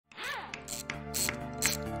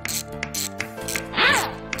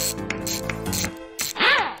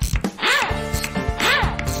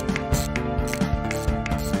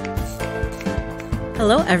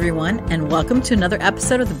Hello, everyone, and welcome to another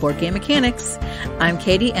episode of the Board Game Mechanics. I'm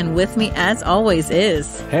Katie, and with me, as always,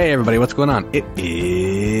 is... Hey, everybody, what's going on? It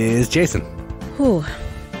is Jason. Whew.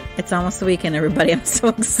 It's almost the weekend, everybody. I'm so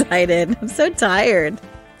excited. I'm so tired.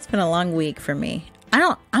 It's been a long week for me. I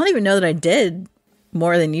don't even know that I did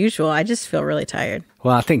more than usual. I just feel really tired.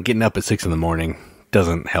 Well, I think getting up at 6 in the morning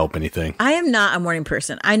doesn't help anything. I am not a morning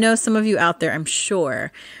person. I know some of you out there, I'm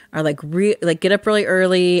sure, are like get up really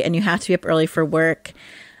early and you have to be up early for work.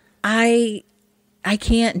 I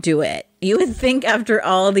can't do it. You would think after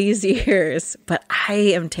all these years, but I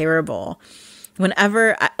am terrible.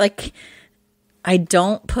 Whenever I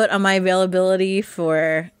don't put on my availability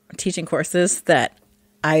for teaching courses that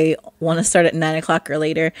I want to start at 9 o'clock or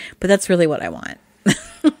later, but that's really what I want.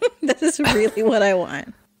 That is really what I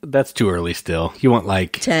want. That's too early still. You want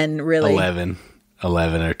like 10, really. 11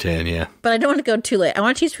 or 10, yeah. But I don't want to go too late. I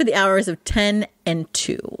want to teach for the hours of 10 and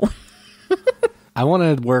 2. I want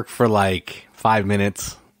to work for like 5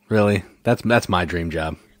 minutes, really. That's my dream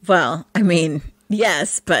job. Well, I mean,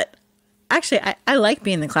 yes, but actually I like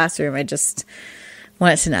being in the classroom. I just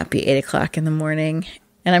want it to not be 8 o'clock in the morning.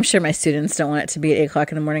 And I'm sure my students don't want it to be at 8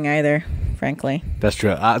 o'clock in the morning either, frankly. That's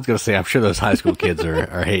true. I was going to say, I'm sure those high school kids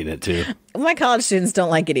are hating it too. My college students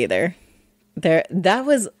don't like it either. That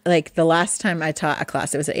was like the last time I taught a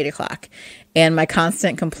class, it was at 8 o'clock. And my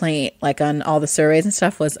constant complaint, like on all the surveys and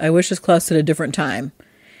stuff, was, I wish this class at a different time.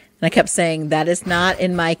 And I kept saying, that is not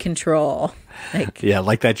in my control. Yeah,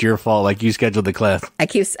 like that's your fault. Like you scheduled the class.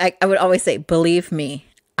 I would always say, believe me,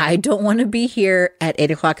 I don't want to be here at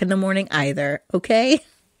 8 o'clock in the morning either. Okay?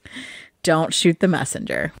 Don't shoot the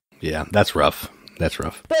messenger. Yeah, that's rough. That's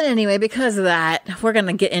rough. But anyway, because of that, we're going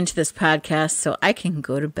to get into this podcast so I can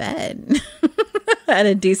go to bed at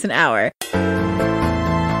a decent hour.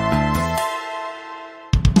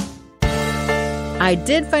 I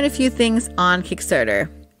did find a few things on Kickstarter.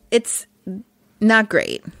 It's not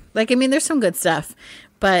great. There's some good stuff,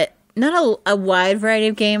 but not a wide variety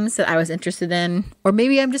of games that I was interested in. Or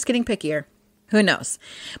maybe I'm just getting pickier. Who knows?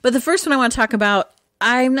 But the first one I want to talk about,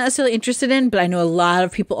 I'm not necessarily interested in, but I know a lot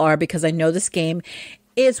of people are because I know this game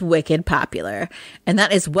is wicked popular. And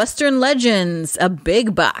that is Western Legends. A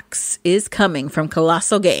big box is coming from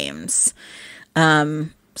Colossal Games.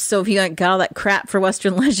 So if you got all that crap for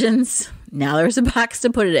Western Legends, now there's a box to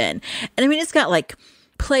put it in. And I mean, it's got like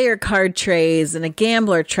player card trays and a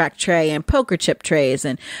gambler track tray and poker chip trays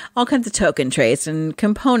and all kinds of token trays and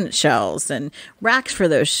component shells and racks for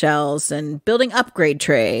those shells and building upgrade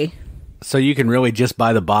tray. So you can really just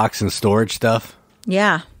buy the box and storage stuff?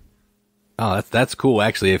 Yeah. Oh, that's cool.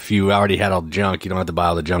 Actually, if you already had all the junk, you don't have to buy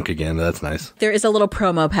all the junk again. That's nice. There is a little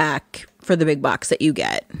promo pack for the big box that you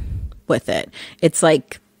get with it. It's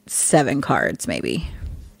like 7 cards, maybe.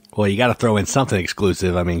 Well, you got to throw in something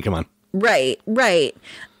exclusive. I mean, come on. Right.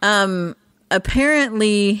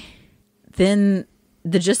 Apparently, then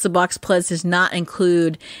the Just the Box Plus does not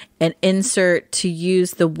include an insert to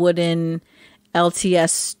use the wooden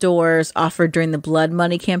LTS stores offered during the Blood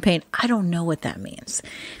Money campaign. I don't know what that means,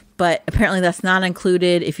 but apparently that's not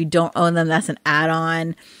included. If you don't own them, that's an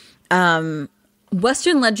add-on.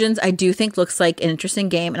 Western Legends, I do think looks like an interesting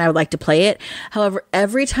game, and I would like to play it. However,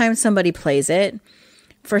 every time somebody plays it,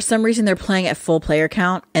 for some reason they're playing at full player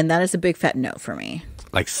count, and that is a big fat no for me.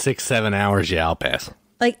 Like 6-7 hours, yeah, I'll pass.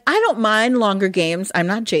 I don't mind longer games. I'm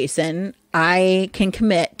not Jason. I can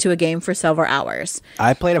commit to a game for several hours.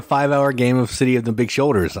 I played a 5-hour game of City of the Big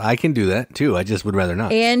Shoulders. I can do that, too. I just would rather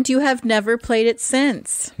not. And you have never played it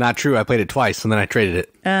since. Not true. I played it twice, and then I traded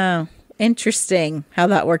it. Oh, interesting how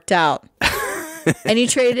that worked out. And you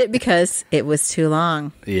traded it because it was too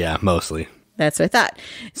long. Yeah, mostly. That's what I thought.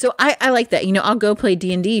 So I like that. I'll go play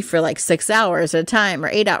D&D for like 6 hours at a time or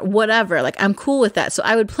 8 hours, whatever. Like, I'm cool with that. So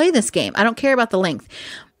I would play this game. I don't care about the length.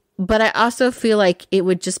 But I also feel like it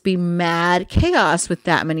would just be mad chaos with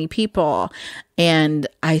that many people. And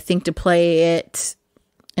I think to play it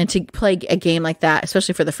and to play a game like that,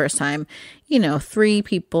 especially for the first time, 3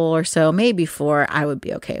 people or so, maybe 4, I would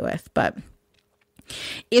be okay with. But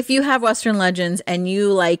if you have Western Legends and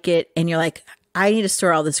you like it and you're like, I need to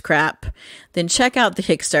store all this crap, then check out the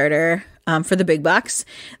Kickstarter for the big box.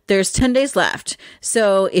 There's 10 days left.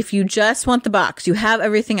 So if you just want the box, you have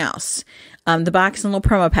everything else. The box and little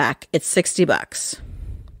promo pack, it's $60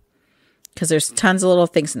 because there's tons of little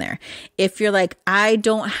things in there. If you're like, I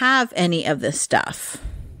don't have any of this stuff,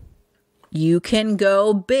 you can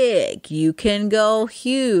go big. You can go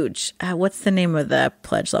huge. What's the name of the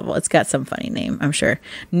pledge level? It's got some funny name, I'm sure.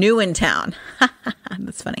 New in town.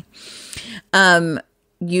 That's funny.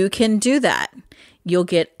 You can do that. You'll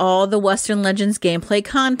get all the Western Legends gameplay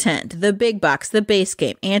content, the big box, the base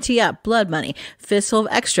game, Ante-Up, Blood Money, Fistful of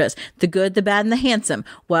Extras, the good, the bad, and the handsome,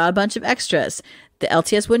 wild bunch of extras, the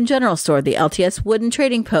LTS Wooden General Store, the LTS Wooden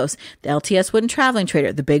Trading Post, the LTS Wooden Traveling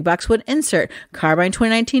Trader, the Big Box Wooden Insert, Carbine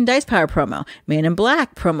 2019 Dice Power Promo, Man in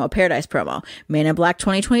Black Promo, Paradise Promo, Man in Black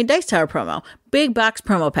 2020 Dice Tower Promo, Big Box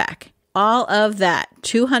Promo Pack. All of that,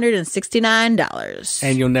 $269.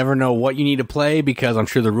 And you'll never know what you need to play because I'm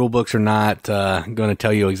sure the rule books are not going to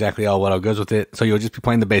tell you exactly what all goes with it. So you'll just be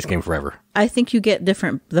playing the base game forever. I think you get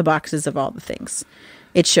the boxes of all the things.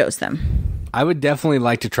 It shows them. I would definitely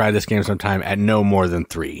like to try this game sometime at no more than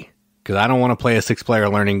 3. Because I don't want to play a 6-player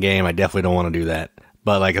learning game. I definitely don't want to do that.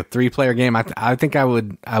 But like a 3-player game, I think I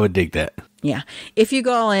would dig that. Yeah. If you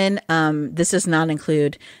go all in, this does not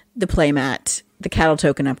include the playmat, the cattle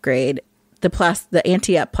token upgrade, the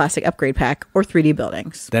Ante-Up plastic upgrade pack, or 3D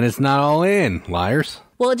buildings. Then it's not all in, liars.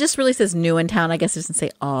 Well, it just really says new in town. I guess it doesn't say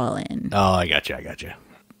all in. Oh, I got you.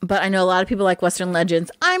 But I know a lot of people like Western Legends.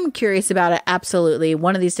 I'm curious about it. Absolutely.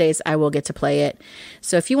 One of these days I will get to play it.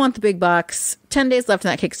 So if you want the big box, 10 days left in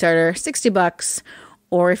that Kickstarter, $60.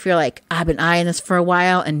 Or if you're like, I've been eyeing this for a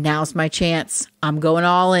while and now's my chance, I'm going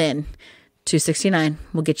all in. $269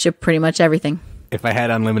 will get you pretty much everything. If I had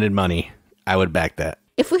unlimited money, I would back that.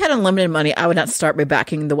 If we had unlimited money, I would not start by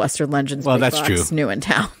backing the Western Legends big that's box true. new in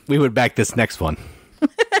town. We would back this next one.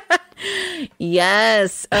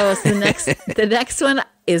 Yes. Oh, so the next one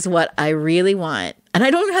is what I really want. And I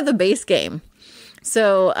don't even have the base game.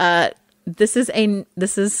 So this is I don't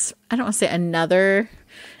want to say another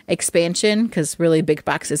expansion because really big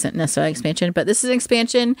box isn't necessarily an expansion, but this is an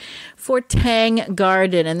expansion for Tang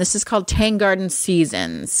Garden, and this is called Tang Garden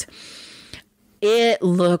Seasons. It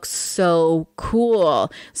looks so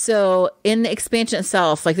cool. So in the expansion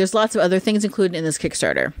itself, like there's lots of other things included in this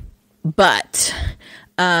Kickstarter, but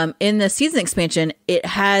in the season expansion, it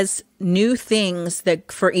has new things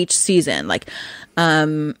that for each season, like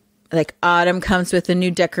autumn comes with a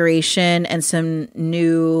new decoration and some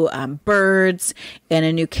new birds and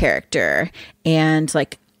a new character and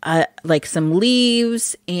like some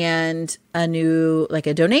leaves and a new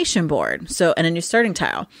a donation board. So and a new starting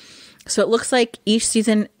tile. So it looks like each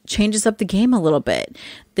season changes up the game a little bit.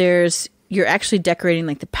 You're actually decorating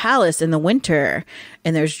like the palace in the winter,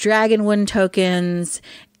 and there's dragon wooden tokens,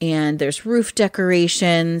 and there's roof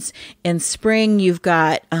decorations. In spring, you've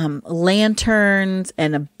got lanterns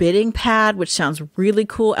and a bidding pad, which sounds really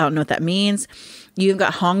cool. I don't know what that means. You've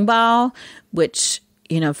got hongbao, which,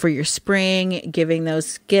 for your spring, giving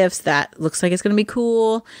those gifts, that looks like it's going to be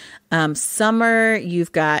cool. Summer,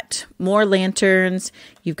 you've got more lanterns.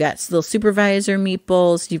 You've got little supervisor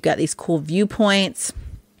meeples. You've got these cool viewpoints.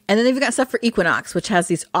 And then they've got stuff for Equinox, which has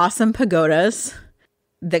these awesome pagodas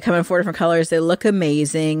that come in 4 different colors. They look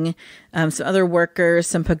amazing. Some other workers,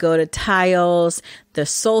 some pagoda tiles. The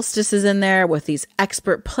solstice is in there with these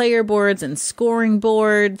expert player boards and scoring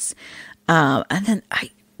boards. And then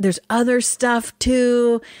there's other stuff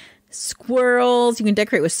too. Squirrels. You can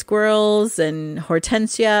decorate with squirrels and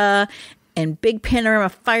hortensia and big panorama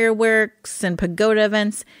fireworks and pagoda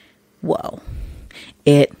events. Whoa.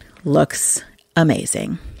 It looks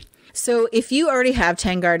amazing. So if you already have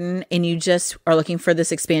Tang Garden and you just are looking for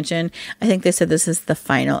this expansion, I think they said this is the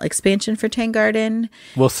final expansion for Tang Garden.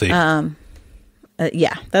 We'll see.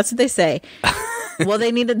 Yeah, that's what they say. Well,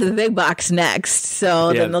 they needed the big box next,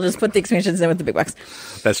 so then they'll just put the expansions in with the big box.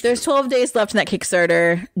 There's 12 days left in that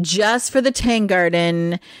Kickstarter. Just for the Tang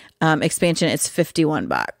Garden expansion, it's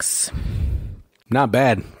 $51. Not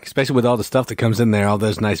bad, especially with all the stuff that comes in there, all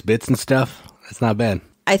those nice bits and stuff. That's not bad.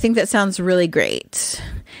 I think that sounds really great.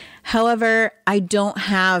 However, I don't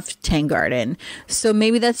have Tang Garden. So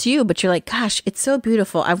maybe that's you, but you're like, gosh, it's so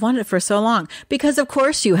beautiful. I've wanted it for so long. Because of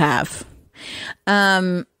course you have.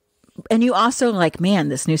 And you also like, man,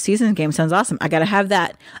 this new season game sounds awesome. I got to have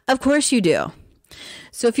that. Of course you do.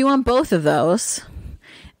 So if you want both of those,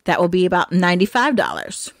 that will be about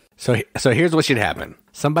 $95. So here's what should happen.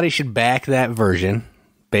 Somebody should back that version,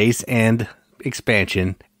 base and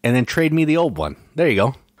expansion, and then trade me the old one. There you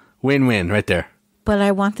go. Win-win right there. But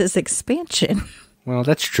I want this expansion. Well,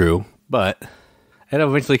 that's true, but it'll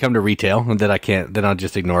eventually come to retail, and then I'll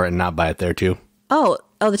just ignore it and not buy it there too. Oh,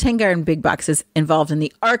 the Tang Garden Big Box is involved in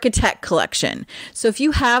the Architect Collection. So if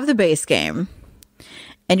you have the base game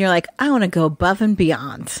and you're like, I want to go above and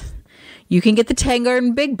beyond, you can get the Tang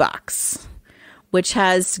Garden Big Box, which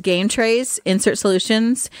has game trays, insert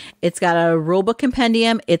solutions. It's got a rulebook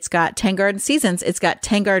compendium. It's got Tang Garden Seasons. It's got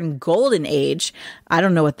Tang Garden Golden Age. I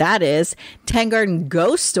don't know what that is. Tang Garden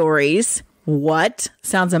Ghost Stories. What?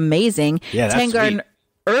 Sounds amazing. Yeah, that's Tang Garden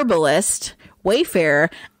sweet. Herbalist, Wayfarer,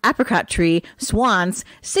 Apricot Tree, Swans,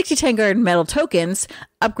 60 Tang Garden metal tokens,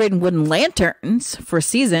 upgrading wooden lanterns for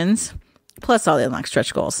seasons, plus all the unlocked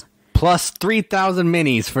stretch goals. Plus 3,000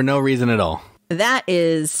 minis for no reason at all. That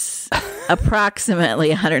is approximately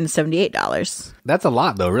 $178. That's a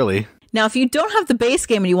lot, though, really. Now, if you don't have the base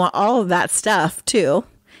game and you want all of that stuff, too,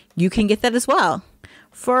 you can get that as well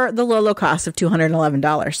for the low cost of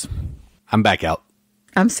 $211. I'm back out.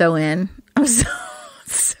 I'm so in. I'm so...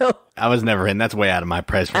 I was never in. That's way out of my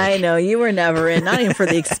price range. I know. You were never in. Not even for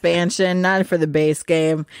the expansion. Not for the base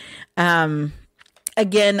game.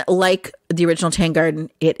 Again, like the original Tang Garden,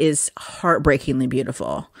 it is heartbreakingly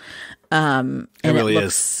beautiful. And it really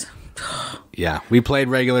is. Yeah, we played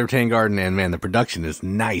regular Tang Garden, and man, the production is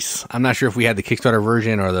nice. I'm not sure if we had the Kickstarter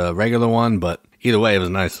version or the regular one, but either way, it was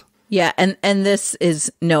nice. Yeah, and this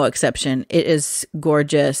is no exception. It is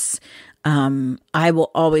gorgeous. I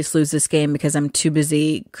will always lose this game because I'm too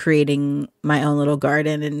busy creating my own little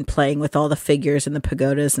garden and playing with all the figures and the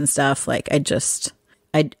pagodas and stuff. Like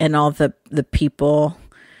and all the people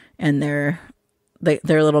and their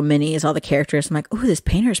little minis, all the characters. I'm like, ooh, this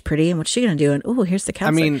painter's pretty, and what's she gonna do? And ooh, here's the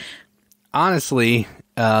counselor. I mean, honestly,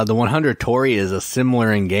 the 100 Tori is a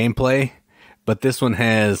similar in gameplay, but this one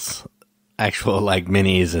has actual like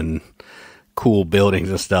minis and cool buildings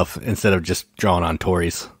and stuff instead of just drawing on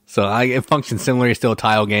Tories. So it functions similarly, still a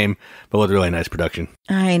tile game, but with really nice production.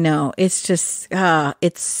 I know. It's just,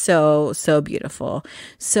 it's so beautiful.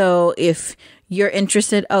 So if you're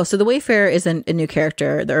interested, so the Wayfarer is a new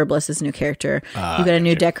character. The Herbalist is a new character. You've got a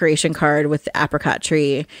new decoration card with the Apricot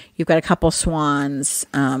Tree. You've got a couple swans.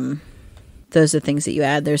 Those are things that you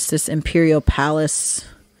add. There's this Imperial Palace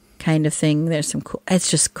kind of thing. There's some cool,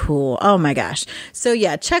 it's just cool. Oh my gosh. So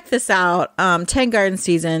yeah, check this out. Tang Garden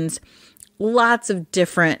Seasons. Lots of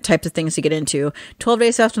different types of things to get into. 12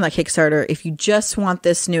 days left on that Kickstarter. If you just want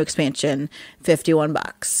this new expansion,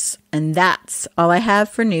 $51. And that's all I have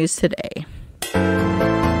for news today.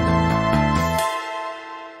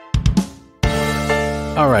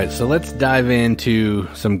 All right, so let's dive into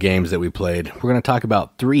some games that we played. We're going to talk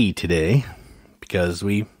about 3 today because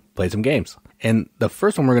we played some games. And the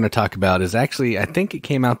first one we're going to talk about is actually, I think it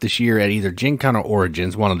came out this year at either Gen Con or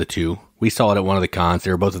Origins, one of the two. We saw it at one of the cons.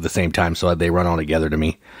 They were both at the same time, so they run all together to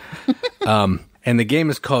me. And the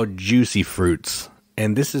game is called Juicy Fruits.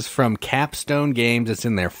 And this is from Capstone Games. It's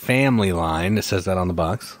in their family line. It says that on the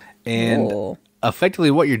box. And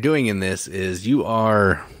effectively what you're doing in this is you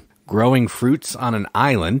are growing fruits on an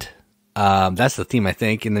island. That's the theme, I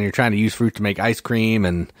think. And then you're trying to use fruit to make ice cream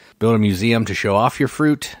and build a museum to show off your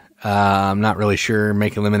fruit. I'm not really sure.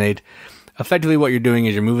 Make lemonade. Effectively, what you're doing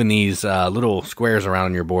is you're moving these little squares around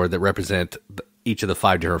on your board that represent each of the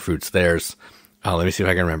 5 different fruits. There's, let me see if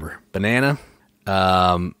I can remember. Banana,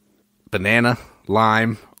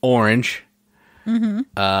 lime, orange,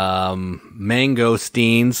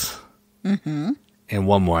 mangosteens, and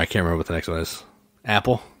one more. I can't remember what the next one is.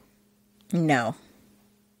 Apple? No.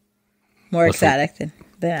 More exotic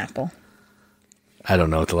than apple. I don't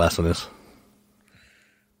know what the last one is.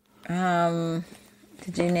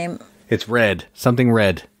 Did you name... It's red. Something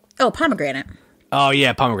red. Oh, pomegranate. Oh,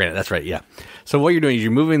 yeah, pomegranate. That's right, yeah. So what you're doing is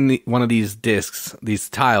you're moving one of these discs, these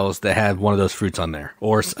tiles that have one of those fruits on there,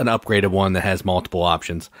 or an upgraded one that has multiple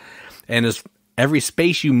options. And every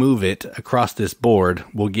space you move it across this board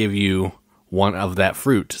will give you one of that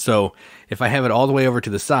fruit. So if I have it all the way over to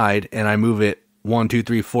the side and I move it 1, 2,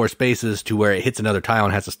 3, 4 spaces to where it hits another tile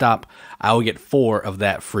and has to stop, I will get 4 of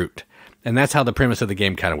that fruit. And that's how the premise of the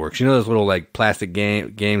game kind of works. You know those little like plastic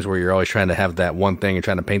games where you're always trying to have that one thing and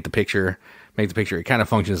trying to paint the picture, make the picture. It kind of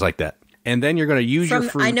functions like that. And then you're going to use your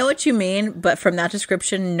fruit. I know what you mean, but from that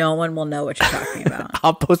description, no one will know what you're talking about.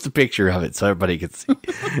 I'll post a picture of it so everybody can see.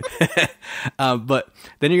 But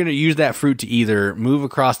then you're going to use that fruit to either move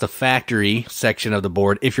across the factory section of the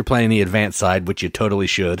board if you're playing the advanced side, which you totally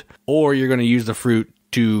should, or you're going to use the fruit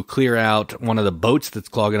to clear out one of the boats that's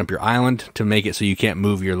clogging up your island to make it so you can't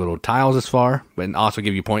move your little tiles as far, but also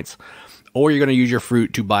give you points. Or you're going to use your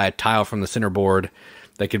fruit to buy a tile from the center board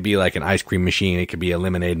that could be like an ice cream machine. It could be a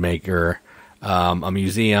lemonade maker, a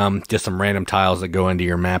museum, just some random tiles that go into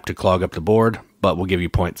your map to clog up the board, but will give you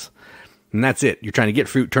points. And that's it. You're trying to get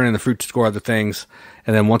fruit, turn in the fruit to score other things.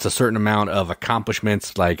 And then once a certain amount of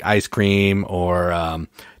accomplishments like ice cream or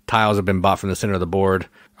tiles have been bought from the center of the board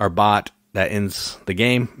are bought, that ends the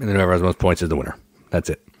game, and then whoever has the most points is the winner. That's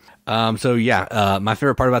it. My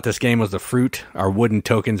favorite part about this game was the fruit are wooden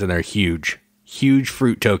tokens, and they're huge. Huge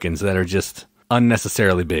fruit tokens that are just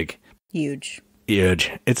unnecessarily big. Huge.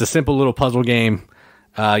 It's a simple little puzzle game.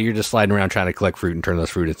 You're just sliding around trying to collect fruit and turn those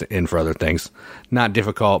fruit in for other things. Not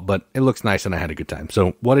difficult, but it looks nice and I had a good time.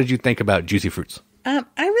 So what did you think about Juicy Fruits? I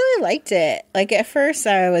really liked it. Like, at first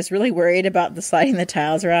I was really worried about the sliding the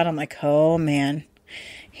tiles around. I'm like, oh man,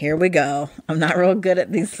 here we go. I'm not real good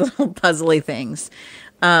at these little puzzly things.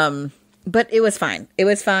 But it was fine. It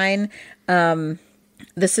was fine.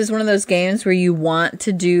 This is one of those games where you want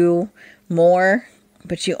to do more,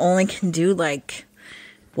 but you only can do like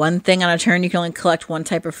one thing on a turn. You can only collect one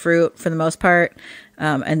type of fruit for the most part,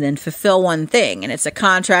 and then fulfill one thing. And it's a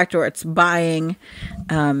contract or it's buying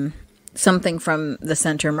something from the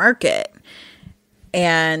center market.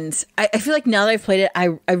 And I feel like now that I've played it,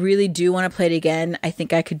 I really do want to play it again. I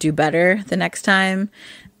think I could do better the next time.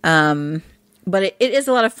 But it is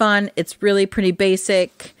a lot of fun. It's really pretty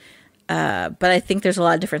basic. But I think there's a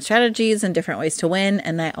lot of different strategies and different ways to win.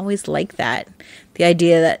 And I always like that. The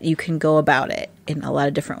idea that you can go about it in a lot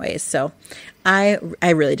of different ways. So I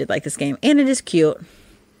really did like this game. And it is cute,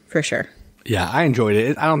 for sure. Yeah, I enjoyed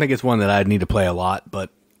it. I don't think it's one that I'd need to play a lot, but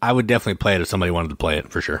I would definitely play it if somebody wanted to play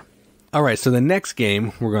it, for sure. All right, so the next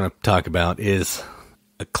game we're going to talk about is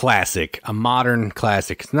a classic, a modern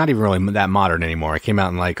classic. It's not even really that modern anymore. It came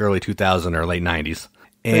out in like early 2000 or late 90s.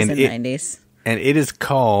 And it was in 90s. And it is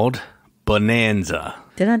called Bohnanza.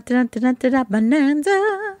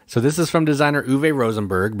 Bohnanza. So this is from designer Uwe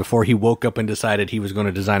Rosenberg before he woke up and decided he was going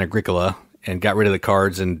to design Agricola and got rid of the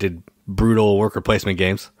cards and did brutal worker placement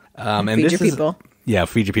games. And feed your people. Yeah,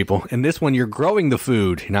 feed your people. And this one, you're growing the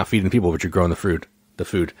food. You're not feeding the people, but you're growing the food.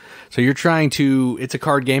 So you're trying to, it's a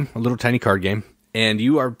card game, a little tiny card game. And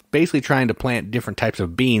you are basically trying to plant different types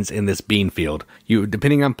of beans in this bean field. You,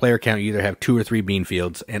 depending on player count, you either have 2 or 3 bean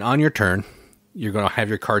fields. And on your turn, you're going to have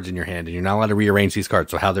your cards in your hand. And you're not allowed to rearrange these cards.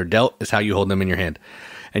 So how they're dealt is how you hold them in your hand.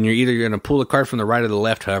 And you're either going to pull a card from the right or the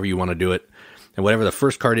left, however you want to do it. And whatever the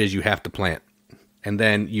first card is, you have to plant. And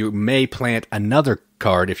then you may plant another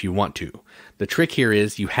card if you want to. The trick here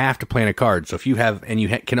is you have to plant a card. So if you have, and you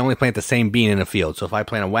can only plant the same bean in a field. So if I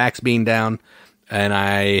plant a wax bean down and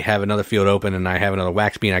I have another field open and I have another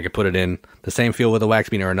wax bean, I could put it in the same field with a wax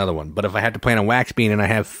bean or another one. But if I had to plant a wax bean and I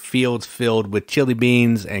have fields filled with chili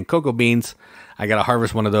beans and cocoa beans, I got to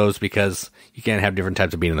harvest one of those because you can't have different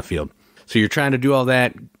types of bean in the field. So you're trying to do all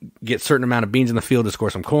that, get a certain amount of beans in the field to score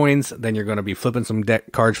some coins. Then you're going to be flipping some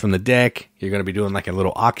cards from the deck. You're going to be doing like a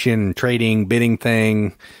little auction, trading, bidding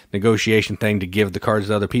thing, negotiation thing to give the cards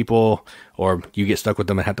to other people, or you get stuck with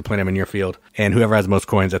them and have to plant them in your field. And whoever has the most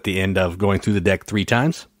coins at the end of going through the deck 3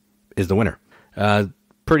 times is the winner.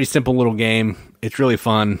 Pretty simple little game. It's really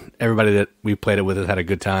fun. Everybody that we played it with has had a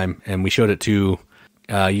good time. And we showed it to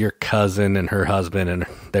your cousin and her husband and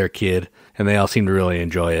their kid, and they all seem to really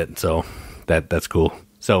enjoy it. So that's cool.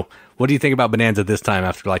 So what do you think about Bohnanza this time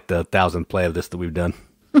after like the 1,000th play of this that we've done?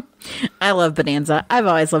 I love Bohnanza. I've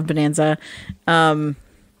always loved Bohnanza.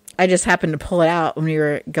 I just happened to pull it out when we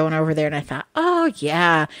were going over there, and I thought, oh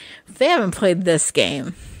yeah, if they haven't played this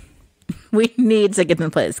game, we need to get them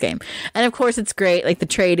to play this game. And of course it's great, like the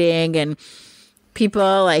trading and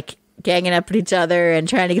people like ganging up at each other and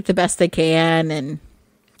trying to get the best they can, and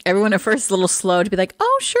everyone at first is a little slow to be like,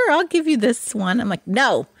 oh, sure, I'll give you this one. I'm like,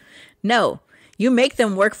 no, you make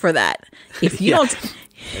them work for that. If you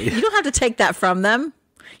you don't have to take that from them.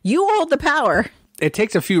 You hold the power. It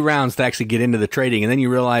takes a few rounds to actually get into the trading, and then you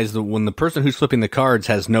realize that when the person who's flipping the cards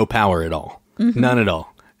has no power at all, none at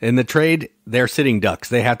all. In the trade, they're sitting ducks.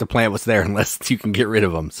 They have to plant what's there unless you can get rid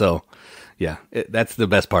of them. So, yeah, that's the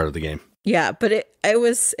best part of the game. Yeah, but it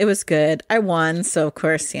was good. I won, so of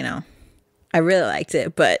course, I really liked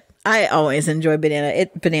it, but I always enjoy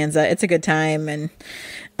Bohnanza. It's a good time, and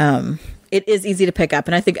it is easy to pick up,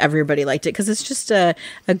 and I think everybody liked it because it's just a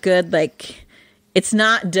good, like, it's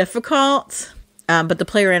not difficult, but the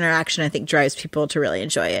player interaction, I think, drives people to really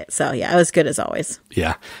enjoy it. So, yeah, it was good as always.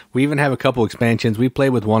 Yeah. We even have a couple expansions. We played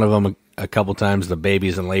with one of them a couple times, the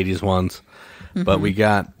babies and ladies ones, but we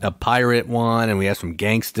got a pirate one, and we have some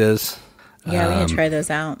gangstas. Yeah, we need to try those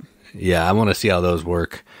out. Yeah, I want to see how those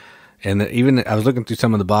work. And even I was looking through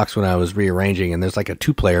some of the box when I was rearranging, and there's like a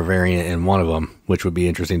 2-player variant in one of them, which would be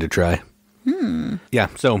interesting to try. Yeah,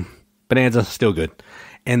 so Bohnanza, still good.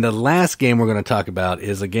 And the last game we're going to talk about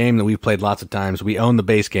is a game that we've played lots of times. We own the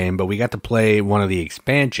base game, but we got to play one of the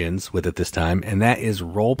expansions with it this time, and that is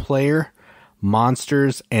Role Player,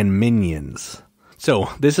 Monsters, and Minions. So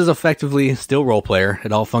this is effectively still Role Player.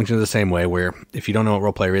 It all functions the same way, where if you don't know what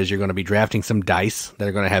Role Player is, you're going to be drafting some dice that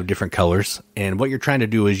are going to have different colors. And what you're trying to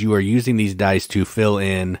do is you are using these dice to fill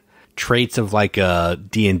in traits of like a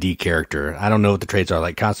D&D character. I don't know what the traits are,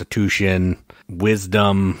 like Constitution,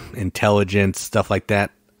 Wisdom, Intelligence, stuff like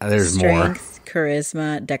that. There's Strength, more.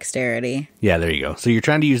 charisma, dexterity. Yeah, there you go. So you're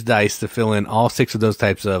trying to use dice to fill in all 6 of those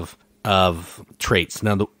types of traits.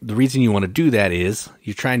 Now, the reason you want to do that is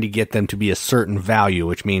you're trying to get them to be a certain value,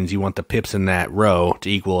 which means you want the pips in that row to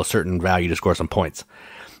equal a certain value to score some points.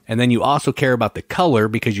 And then you also care about the color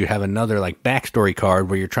because you have another like backstory card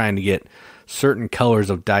where you're trying to get certain colors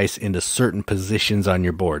of dice into certain positions on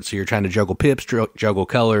your board. So you're trying to juggle pips, juggle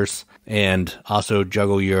colors, and also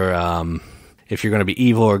juggle your, if you're going to be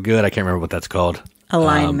evil or good, I can't remember what that's called.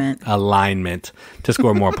 Alignment to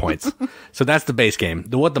score more points. So that's the base game.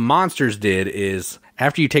 What the monsters did is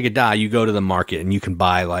after you take a die, you go to the market and you can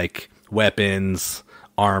buy like weapons,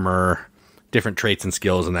 armor, different traits and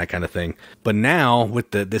skills and that kind of thing. But now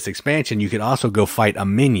with this expansion, you can also go fight a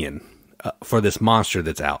minion for this monster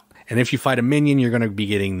that's out. And if you fight a minion, you're going to be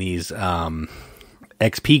getting these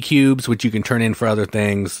XP cubes, which you can turn in for other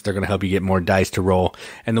things. They're going to help you get more dice to roll.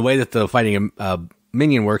 And the way that the fighting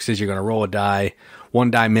minion works is you're going to roll a die,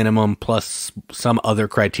 1 die minimum, plus some other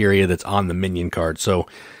criteria that's on the minion card. So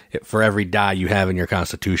for every die you have in your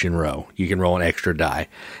constitution row, you can roll an extra die.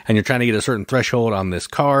 And you're trying to get a certain threshold on this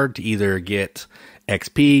card to either get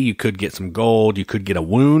XP, you could get some gold, you could get a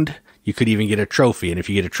wound, you could even get a trophy. And if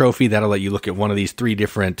you get a trophy, that'll let you look at one of these 3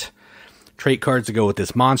 different trait cards to go with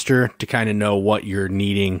this monster to kind of know what you're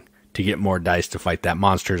needing to get more dice to fight that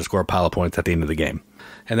monster to score a pile of points at the end of the game.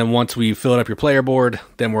 And then once we fill up your player board,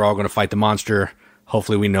 then we're all going to fight the monster.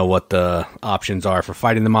 Hopefully we know what the options are for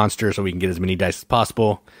fighting the monster so we can get as many dice as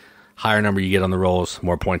possible. Higher number you get on the rolls,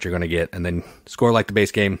 more points you're going to get. And then score like the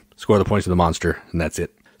base game, score the points of the monster, and that's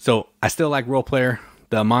it. So I still like role player.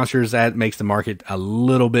 The monsters, that makes the market a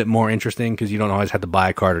little bit more interesting because you don't always have to buy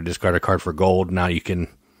a card or discard a card for gold. Now you can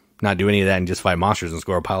not do any of that and just fight monsters and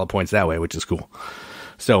score a pile of points that way, which is cool.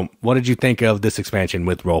 So what did you think of this expansion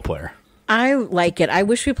with role player? I like it. I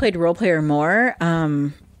wish we played role player more.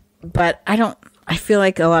 But I feel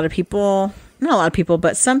like a lot of people, not a lot of people,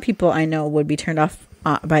 but some people I know would be turned off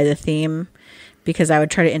by the theme because I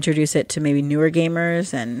would try to introduce it to maybe newer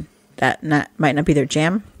gamers and that might not be their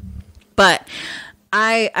jam. But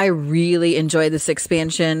I really enjoyed this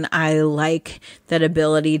expansion. I like that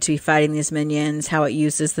ability to be fighting these minions, how it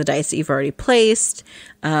uses the dice that you've already placed.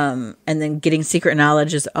 And then getting secret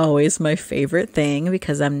knowledge is always my favorite thing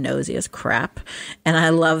because I'm nosy as crap. And I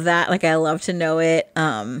love that. Like, I love to know it.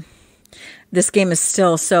 This game is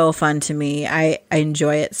still so fun to me. I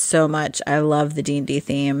enjoy it so much. I love the D&D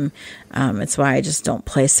theme. It's why I just don't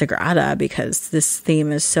play Sagrada because this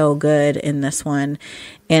theme is so good in this one.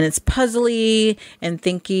 And it's puzzly and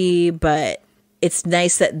thinky, but it's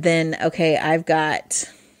nice that then, okay, I've got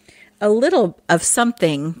a little of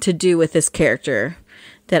something to do with this character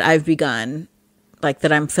that I've begun, like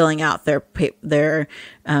that I'm filling out their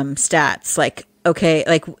stats. Like, okay,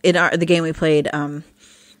 like in the game we played,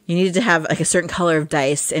 you needed to have like a certain color of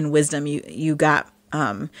dice and wisdom. You got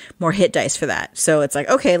more hit dice for that. So it's like,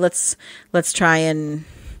 okay, let's try and,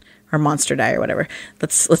 or monster die or whatever.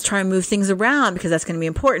 Let's try and move things around because that's going to be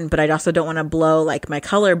important. But I also don't want to blow like my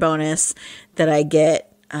color bonus that I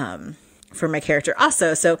get for my character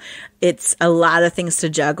also. So it's a lot of things to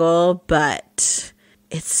juggle, but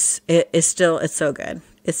it's so good.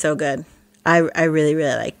 It's so good. I really,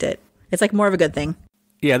 really liked it. It's like more of a good thing.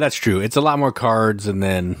 Yeah, that's true. It's a lot more cards and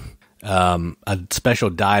then a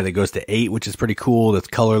special die that goes to 8, which is pretty cool. That's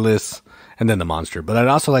colorless. And then the monster. But I'd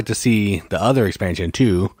also like to see the other expansion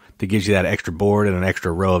too that gives you that extra board and an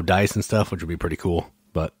extra row of dice and stuff, which would be pretty cool.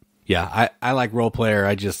 But yeah, I like role player.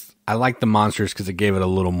 I like the monsters because it gave it a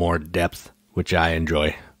little more depth, which I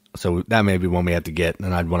enjoy. So that may be one we have to get,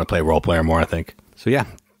 and I'd want to play role player more, I think. So yeah,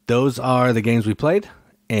 those are the games we played,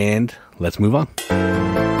 and let's move on.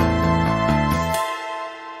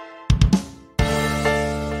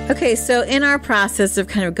 Okay, so in our process of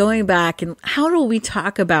kind of going back, and how do we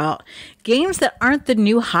talk about games that aren't the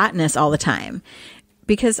new hotness all the time?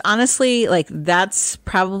 Because honestly, like that's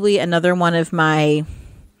probably another one of my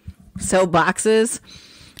soapboxes.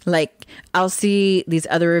 Like I'll see these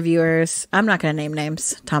other reviewers, I'm not going to name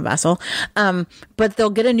names, Tom Vassell, but they'll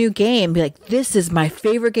get a new game and be like, this is my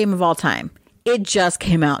favorite game of all time. It just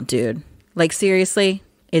came out, dude. Like seriously,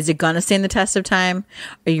 is it going to stand the test of time?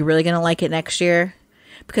 Are you really going to like it next year?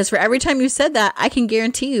 Because for every time you said that, I can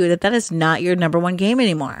guarantee you that is not your number one game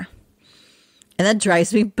anymore. And that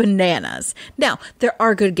drives me bananas. Now, there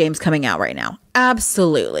are good games coming out right now.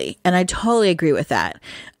 Absolutely. And I totally agree with that.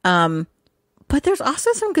 But there's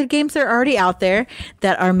also some good games that are already out there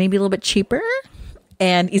that are maybe a little bit cheaper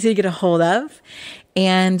and easy to get a hold of.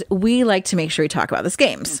 And we like to make sure we talk about these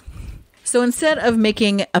games. So instead of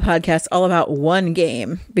making a podcast all about one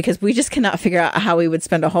game, because we just cannot figure out how we would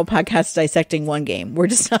spend a whole podcast dissecting one game. We're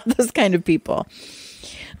just not those kind of people.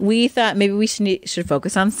 We thought maybe we should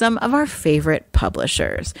focus on some of our favorite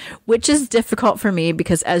publishers, which is difficult for me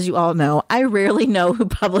because, as you all know, I rarely know who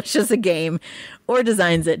publishes a game or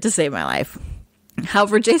designs it to save my life.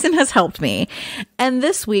 However, Jason has helped me. And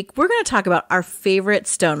this week, we're going to talk about our favorite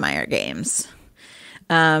Stone-Maier games.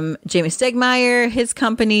 Jamie Stegmaier, his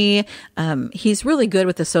company, he's really good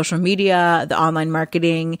with the social media, the online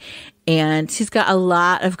marketing, and he's got a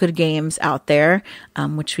lot of good games out there,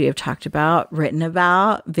 which we have talked about, written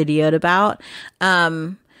about, videoed about.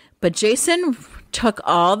 But Jason took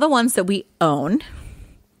all the ones that we own,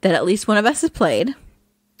 that at least one of us has played.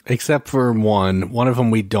 Except for one. One of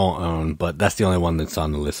them we don't own, but that's the only one that's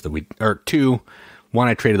on the list that or two. One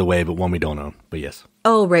I traded away, but one we don't own. But yes.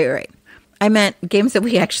 Oh, right. I meant games that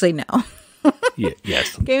we actually know.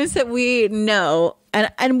 Yes. Games that we know.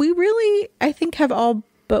 And we really, I think, have all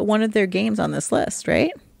but one of their games on this list,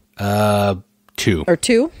 right? Two. Or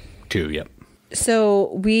two? Two, yep.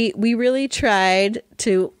 So we really tried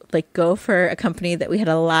to go for a company that we had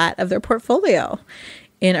a lot of their portfolio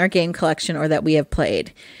in our game collection or that we have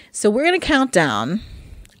played. So we're going to count down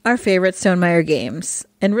our favorite Stone-Maier games.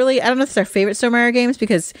 And really, I don't know if it's our favorite Stone-Maier games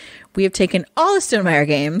because we have taken all the Stone-Maier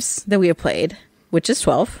games that we have played, which is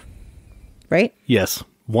 12, right? Yes.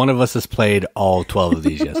 One of us has played all 12 of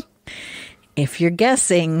these, yes. If you're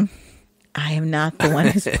guessing, I am not the one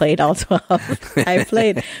who's played all 12. But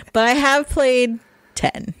I have played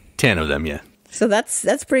 10. 10 of them, yeah. So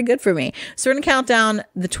that's pretty good for me. So we're going to count down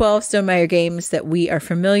the 12 Stone-Maier games that we are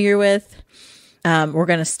familiar with. We're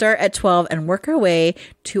going to start at 12 and work our way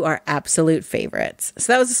to our absolute favorites.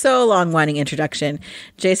 So that was a so long winding introduction.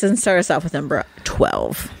 Jason, start us off with number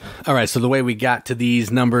 12. All right. So the way we got to these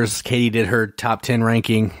numbers, Katie did her top 10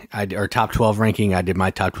 ranking, or top 12 ranking. I did my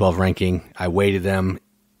top 12 ranking. I weighted them.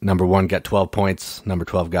 Number 1 got 12 points. Number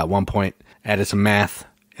 12 got 1 point. Added some math.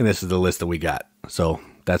 And this is the list that we got. So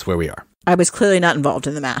that's where we are. I was clearly not involved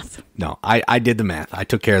in the math. No, I did the math. I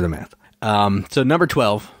took care of the math. So number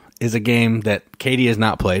 12 is a game that Katie has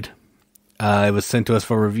not played. It was sent to us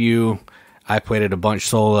for review. I played it a bunch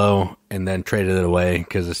solo and then traded it away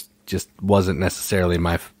because it just wasn't necessarily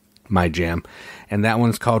my jam. And that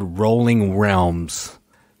one's called Rolling Realms.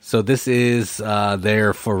 So this is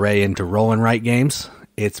their foray into roll and write games.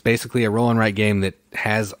 It's basically a roll and write game that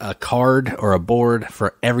has a card or a board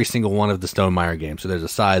for every single one of the Stone-Maier games. So there's a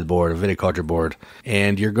Scythe board, a Viticulture board,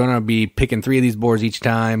 and you're going to be picking 3 of these boards each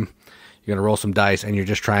time. You're going to roll some dice, and you're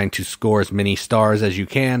just trying to score as many stars as you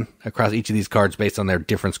can across each of these cards based on their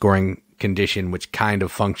different scoring condition, which kind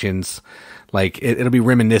of functions like it'll be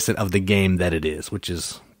reminiscent of the game that it is, which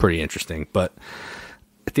is pretty interesting. But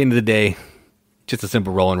at the end of the day, just a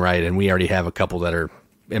simple roll and write, and we already have a couple that are,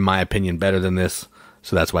 in my opinion, better than this.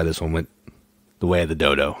 So that's why this one went the way of the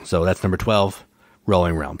dodo. So that's number 12,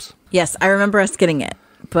 Rolling Realms. Yes, I remember us getting it,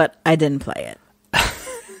 but I didn't play it.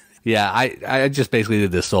 Yeah, I just basically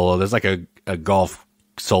did this solo. There's like a golf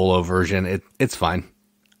solo version. It's fine.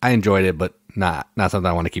 I enjoyed it, but not something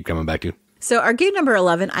I want to keep coming back to. So our game number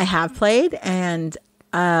 11 I have played, and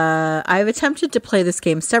I've attempted to play this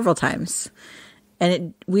game several times,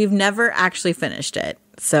 and we've never actually finished it.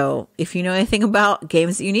 So if you know anything about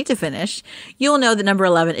games that you need to finish, you'll know that number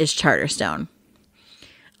 11 is Charterstone.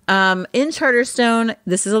 In Charterstone,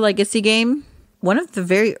 this is a legacy game. One of the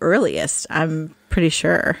very earliest, I'm pretty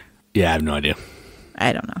sure. Yeah, I have no idea.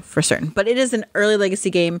 I don't know for certain. But it is an early legacy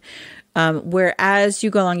game where as you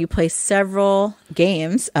go along, you play several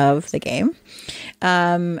games of the game.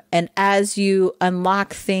 And as you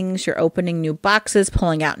unlock things, you're opening new boxes,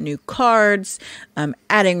 pulling out new cards,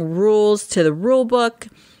 adding rules to the rule book.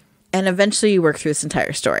 And eventually you work through this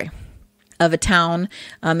entire story of a town.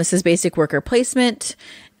 This is basic worker placement.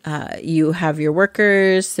 You have your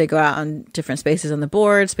workers, they go out on different spaces on the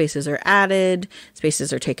board, spaces are added,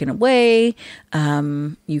 spaces are taken away.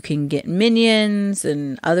 You can get minions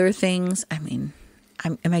and other things. I mean,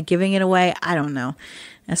 am I giving it away? I don't know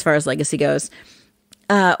as far as legacy goes.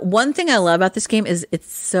 One thing I love about this game is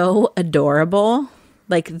it's so adorable.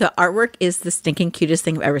 Like the artwork is the stinking cutest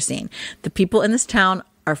thing I've ever seen. The people in this town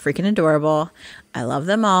are freaking adorable. I love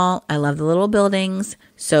them all. I love the little buildings.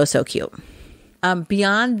 So cute.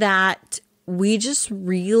 Beyond that, we just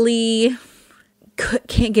really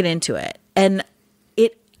can't get into it. And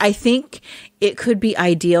I think it could be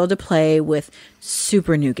ideal to play with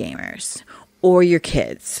super new gamers or your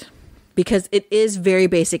kids because it is very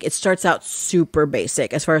basic. It starts out super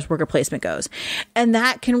basic as far as worker placement goes. And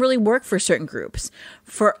that can really work for certain groups.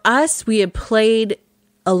 For us, we had played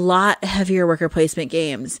a lot heavier worker placement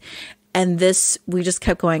games. And this, we just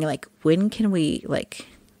kept going like, when can we like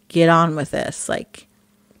get on with this? Like,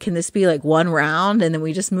 can this be like one round and then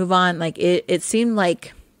we just move on? Like it seemed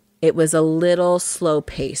like it was a little slow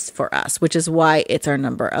pace for us, which is why it's our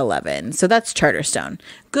number 11. So that's Charterstone.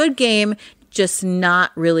 Good game, just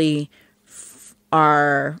not really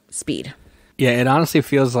our speed. Yeah, it honestly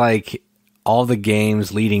feels like all the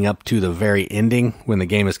games leading up to the very ending when the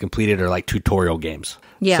game is completed are like tutorial games.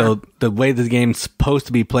 Yeah. So the way the game's supposed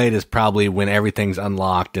to be played is probably when everything's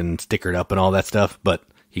unlocked and stickered up and all that stuff, but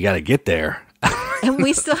you got to get there. And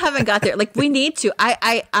we still haven't got there. Like, we need to.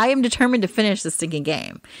 I am determined to finish the stinking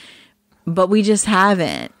game, but we just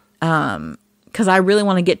haven't, because I really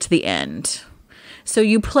want to get to the end. So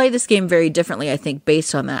you play this game very differently, I think,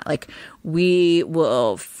 based on that. Like,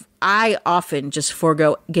 I often just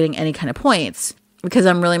forego getting any kind of points because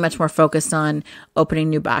I'm really much more focused on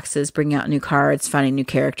opening new boxes, bringing out new cards, finding new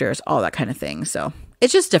characters, all that kind of thing. So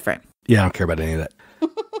it's just different. Yeah, I don't care about any of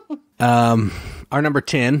that. Our number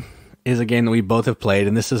 10 is a game that we both have played,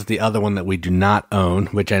 and this is the other one that we do not own,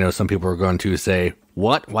 which I know some people are going to say,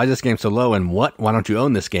 what? Why is this game so low? And what? Why don't you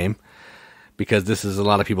own this game? Because this is a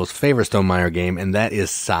lot of people's favorite Stone-Maier game, and that is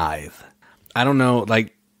Scythe. I don't know,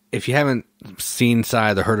 like, if you haven't seen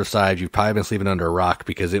Scythe or heard of Scythe, you've probably been sleeping under a rock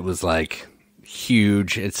because it was, like,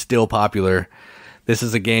 huge. It's still popular. This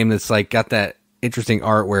is a game that's, like, got that interesting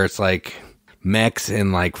art where it's, like, mechs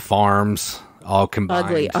and, like, farms all combined.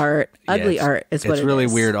 Ugly art. Ugly art is what it is. It's really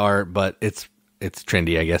weird art, but it's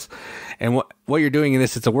trendy, I guess. And what you're doing in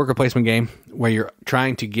this, it's a worker placement game where you're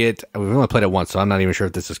trying to get, we've only played it once, so I'm not even sure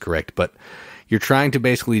if this is correct, but you're trying to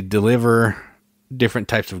basically deliver different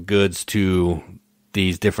types of goods to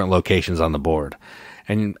these different locations on the board.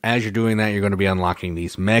 And as you're doing that, you're going to be unlocking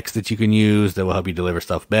these mechs that you can use that will help you deliver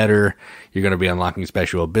stuff better. You're going to be unlocking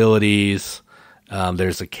special abilities.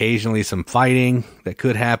 There's occasionally some fighting that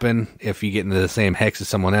could happen if you get into the same hex as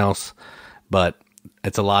someone else, but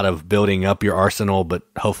it's a lot of building up your arsenal, but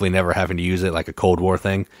hopefully never having to use it like a Cold War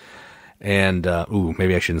thing. And,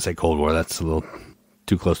 maybe I shouldn't say Cold War. That's a little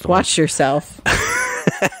too close to Watch yourself.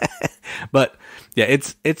 But yeah,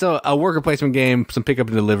 it's a worker placement game, some pickup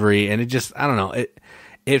and delivery, and it just, I don't know,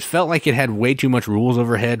 it felt like it had way too much rules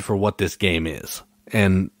overhead for what this game is.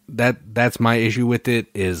 And that's my issue with it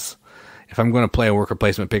is, if I'm going to play a worker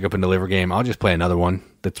placement pick up and deliver game, I'll just play another one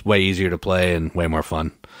that's way easier to play and way more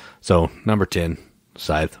fun. So, number 10,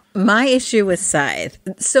 Scythe. My issue with Scythe,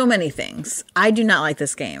 so many things. I do not like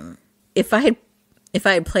this game. If I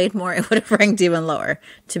had played more, it would have ranked even lower,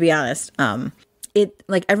 to be honest. It,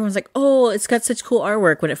 like, everyone's like, oh, it's got such cool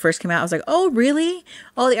artwork. When it first came out, I was like, oh, really?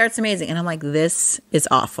 Oh, the art's amazing. And I'm like, this is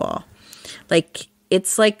awful. Like,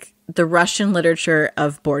 it's like the Russian literature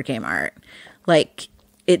of board game art. Like,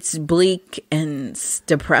 it's bleak and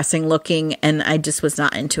depressing looking, and I just was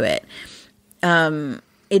not into it.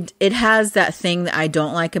 It has that thing that I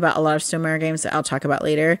don't like about a lot of Stonemaier games that I'll talk about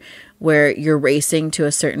later, where you're racing to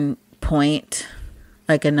a certain point,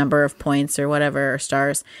 like a number of points or whatever, or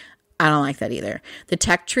stars. I don't like that either. The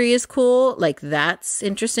tech tree is cool, like that's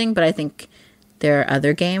interesting, but I think there are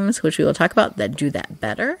other games, which we will talk about, that do that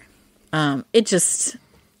better. I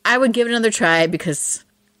would give it another try because,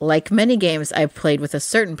 like many games I've played with a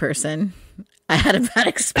certain person, I had a bad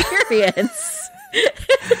experience.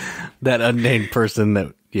 That unnamed person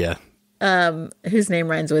that, yeah. Whose name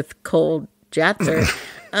rhymes with Cole Jatzer.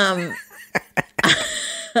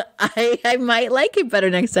 I might like it better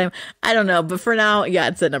next time. I don't know. But for now, yeah,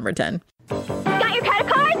 it's at number 10. Got your credit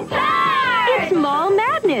card? Sir! It's Mall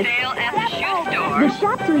Madness. Sale at the shoe store. The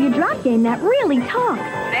shop till you drop game that really talks.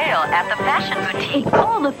 Sale at the fashion boutique. It's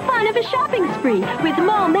all the fun of a shopping spree. With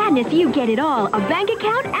Mall Madness, you get it all. A bank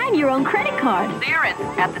account and your own credit card. Clearance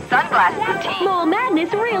at the sunglass boutique. Mall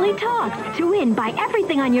Madness really talks. To win, buy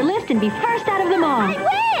everything on your list and be first out of the mall. I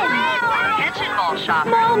win! Attention mall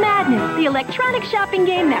shoppers. Mall Madness, the electronic shopping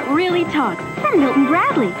game that really talks. From Milton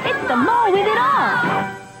Bradley. It's the mall with it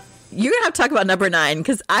all. You're going to have to talk about number 9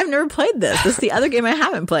 because I've never played this. This is the other game I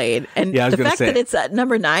haven't played. And the fact that it's at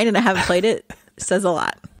number 9 and I haven't played it says a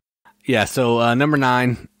lot. Yeah, so number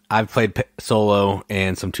 9, I've played solo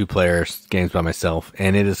and some 2-player games by myself,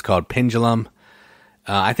 and it is called Pendulum.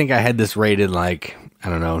 I think I had this rated like, I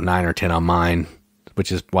don't know, 9 or 10 on mine,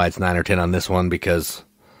 which is why it's 9 or 10 on this one, because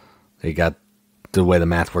they got the way the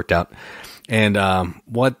math worked out. And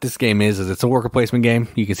what this game is it's a worker placement game.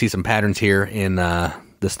 You can see some patterns here in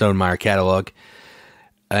the Stone-Maier catalog.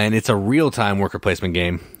 And it's a real-time worker placement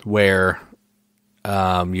game where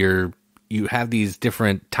you have these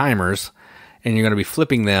different timers, and you're going to be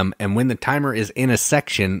flipping them, and when the timer is in a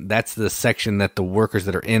section, that's the section that the workers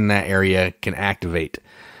that are in that area can activate.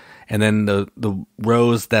 And then the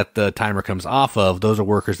rows that the timer comes off of, those are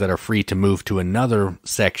workers that are free to move to another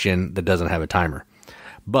section that doesn't have a timer.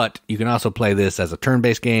 But you can also play this as a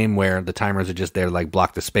turn-based game where the timers are just there to like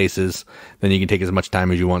block the spaces. Then you can take as much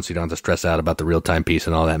time as you want so you don't have to stress out about the real-time piece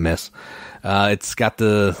and all that mess. It's got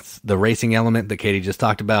the racing element that Katie just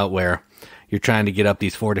talked about where you're trying to get up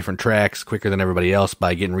these 4 different tracks quicker than everybody else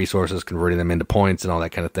by getting resources, converting them into points and all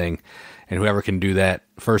that kind of thing. And whoever can do that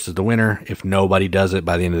first is the winner. If nobody does it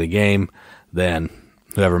by the end of the game, then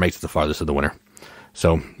whoever makes it the farthest is the winner.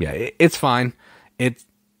 So, yeah, it's fine. It's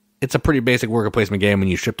a pretty basic worker placement game when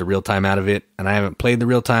you strip the real time out of it. And I haven't played the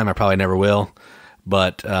real time. I probably never will.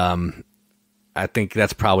 But I think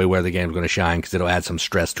that's probably where the game's going to shine because it'll add some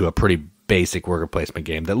stress to a pretty basic worker placement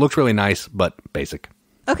game that looks really nice, but basic.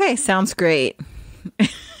 Okay, sounds great.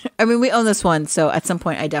 I mean, we own this one, so at some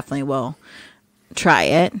point I definitely will try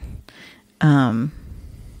it.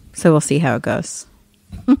 So we'll see how it goes.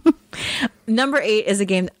 Number 8 is a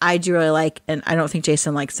game that I do really like, and I don't think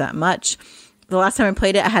Jason likes that much. The last time I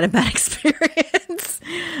played it, I had a bad experience.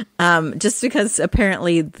 Just because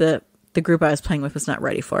apparently the group I was playing with was not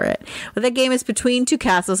ready for it. But that game is Between Two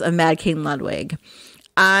Castles of Mad King Ludwig.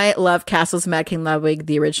 I love Castles of Mad King Ludwig,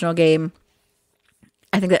 the original game.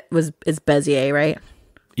 I think is Bezier, right?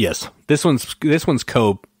 Yes. This one's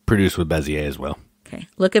co-produced with Bezier as well. Okay.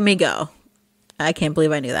 Look at me go. I can't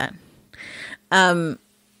believe I knew that.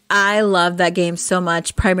 I love that game so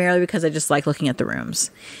much, primarily because I just like looking at the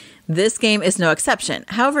rooms. This game is no exception.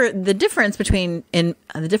 However, the difference of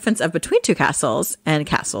Between Two Castles and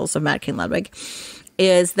Castles of Mad King Ludwig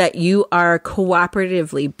is that you are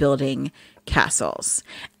cooperatively building castles.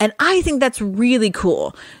 And I think that's really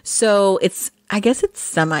cool. So I guess it's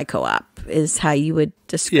semi-co-op is how you would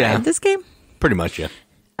describe this game. Pretty much, yeah.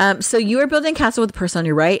 So you are building a castle with the person on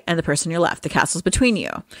your right and the person on your left. The castle's between you.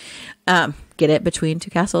 Get it? Between two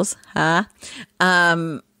castles? Huh?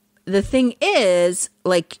 The thing is,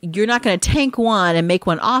 like, you're not going to tank one and make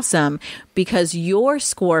one awesome because your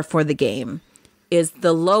score for the game is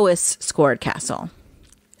the lowest scored castle.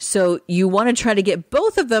 So you want to try to get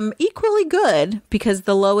both of them equally good because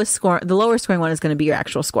the lower scoring one is going to be your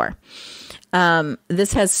actual score.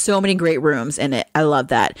 This has so many great rooms in it. I love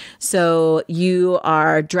that. So you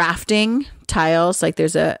are drafting tiles. Like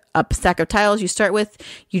there's a stack of tiles you start with.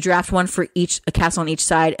 You draft one for a castle on each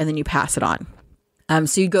side, and then you pass it on.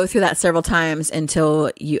 So you go through that several times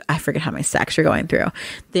until I forget how many stacks you're going through.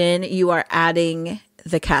 Then you are adding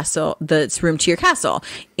the room to your castle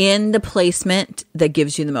in the placement that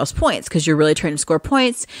gives you the most points, because you're really trying to score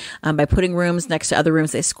points by putting rooms next to other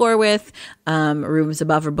rooms they score with, rooms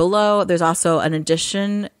above or below. There's also an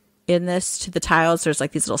addition in this to the tiles. There's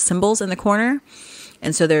like these little symbols in the corner.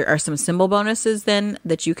 And so there are some symbol bonuses then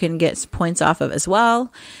that you can get points off of as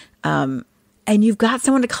well. And you've got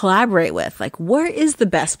someone to collaborate with. Like, where is the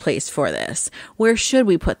best place for this? Where should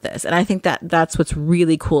we put this? And I think that's what's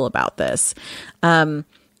really cool about this.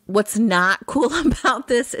 What's not cool about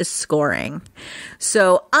this is scoring.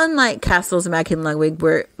 So unlike Castles of Mad King Ludwig,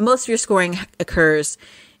 where most of your scoring occurs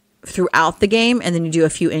throughout the game, and then you do a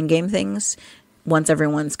few in-game things once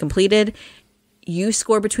everyone's completed, you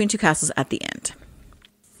score Between Two Castles at the end.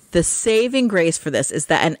 The saving grace for this is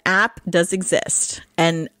that an app does exist,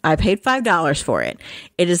 and I paid $5 for it.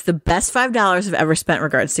 It is the best $5 I've ever spent in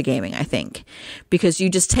regards to gaming, I think, because you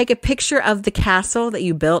just take a picture of the castle that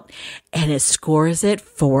you built and it scores it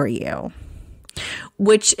for you,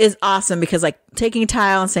 which is awesome because, like, taking a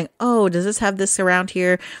tile and saying, oh, does this have this around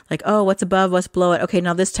here? Like, oh, what's above, what's below it? Okay,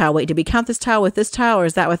 now this tile. Wait, did we count this tile with this tile, or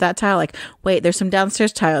is that with that tile? Like, wait, there's some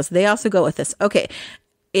downstairs tiles. They also go with this. Okay,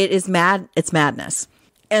 it is mad. It's madness.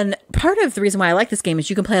 And part of the reason why I like this game is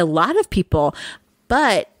you can play a lot of people,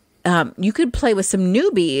 but you could play with some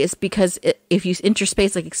newbies because if you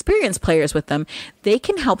interspace like experienced players with them, they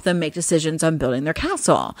can help them make decisions on building their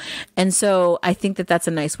castle. And so I think that that's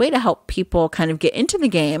a nice way to help people kind of get into the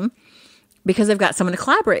game because they've got someone to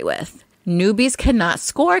collaborate with. Newbies cannot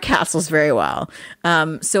score castles very well.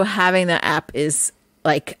 So having that app is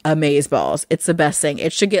like amazeballs. It's the best thing.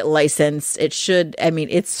 It should get licensed. It's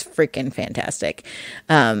freaking fantastic.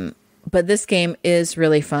 But this game is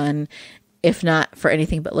really fun, if not for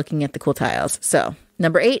anything but looking at the cool tiles. So,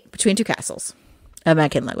 number 8, Between Two Castles of Mad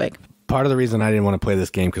King Ludwig. Part of the reason I didn't want to play this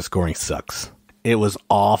game because scoring sucks. It was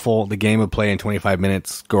awful. The game would play in 25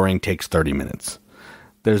 minutes. Scoring takes 30 minutes.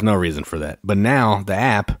 There's no reason for that. But now, the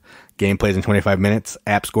app, game plays in 25 minutes.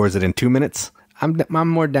 App scores it in 2 minutes. I'm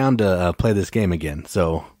more down to play this game again.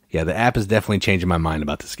 So, yeah, the app is definitely changing my mind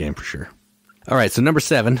about this game for sure. All right, so number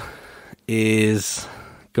 7 is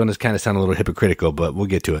going to kind of sound a little hypocritical, but we'll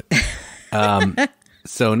get to it.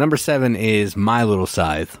 So number 7 is My Little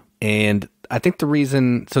Scythe. And I think the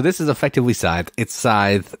reason, so this is effectively Scythe. It's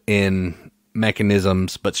Scythe in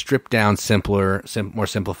mechanisms, but stripped down, simpler, more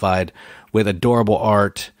simplified, with adorable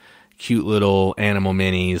art, cute little animal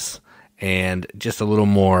minis, and just a little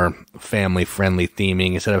more family-friendly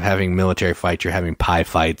theming. Instead of having military fights, you're having pie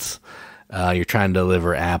fights. You're trying to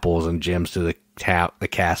deliver apples and gems to the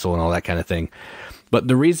castle and all that kind of thing. But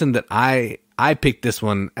the reason that I picked this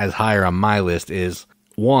one as higher on my list is,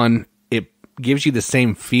 one, it gives you the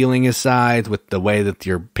same feeling as Scythe with the way that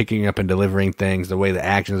you're picking up and delivering things, the way the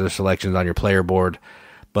actions or selections on your player board,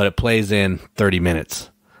 but it plays in 30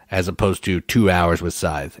 minutes as opposed to 2 hours with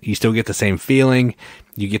Scythe. You still get the same feeling.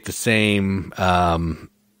 You get the same,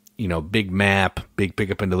 big map, big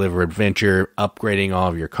pick up and deliver adventure, upgrading all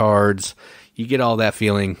of your cards. You get all that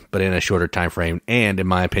feeling, but in a shorter time frame, and in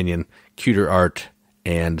my opinion, cuter art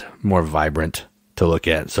and more vibrant to look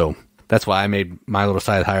at. So that's why I made my Little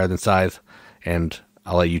Scythe higher than Scythe, and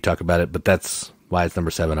I'll let you talk about it, but that's why it's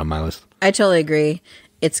number 7 on my list. I totally agree.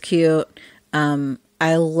 It's cute.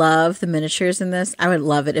 I love the miniatures in this. I would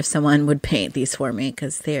love it if someone would paint these for me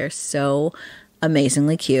because they are so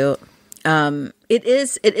amazingly cute. It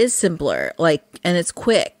is simpler, and it's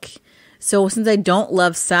quick. So since I don't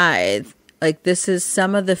love Scythe, this is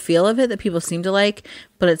some of the feel of it that people seem to like,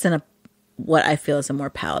 but it's in what I feel is a more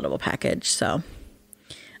palatable package. So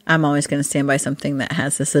I'm always going to stand by something that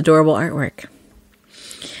has this adorable artwork.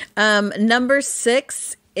 Number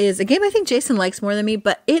 6 is a game I think Jason likes more than me,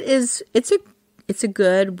 but it's a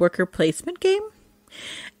good worker placement game.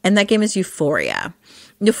 And that game is Euphoria.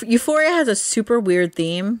 Euphoria has a super weird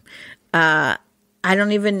theme. I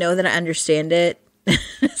don't even know that I understand it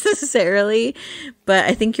necessarily, but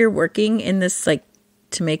I think you're working in this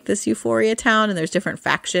to make this Euphoria town, and there's different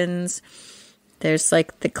factions. There's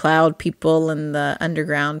the cloud people and the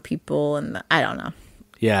underground people, and I don't know.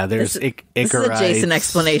 Yeah, there's this is a Jason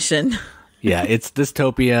explanation. Yeah, it's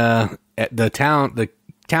dystopia. The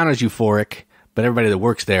town is euphoric, but everybody that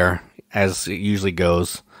works there, as it usually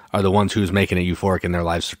goes, are the ones who's making it euphoric, and their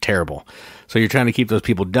lives are terrible. So you're trying to keep those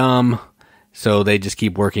people dumb, so they just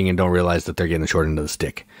keep working and don't realize that they're getting the short end of the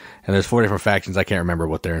stick. And there's 4 different factions. I can't remember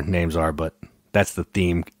what their names are, but that's the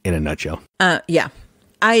theme in a nutshell. Yeah.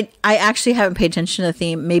 I actually haven't paid attention to the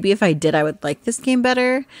theme. Maybe if I did, I would like this game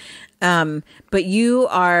better. But you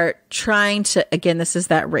are trying to, again, this is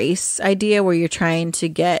that race idea where you're trying to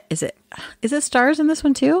get, is it stars in this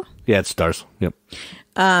one too? Yeah, it's stars. Yep.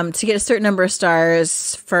 To get a certain number of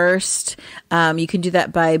stars first, you can do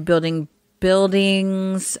that by building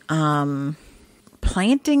buildings,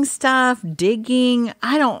 planting stuff, digging.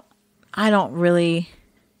 I don't really,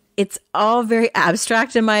 it's all very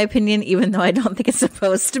abstract in my opinion, even though I don't think it's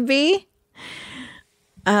supposed to be.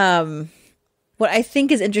 What I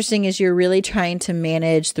think is interesting is you're really trying to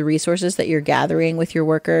manage the resources that you're gathering with your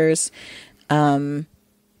workers, because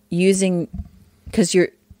you're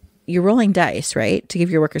rolling dice, right, to give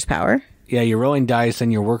your workers power. Yeah, you're rolling dice,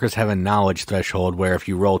 and your workers have a knowledge threshold where if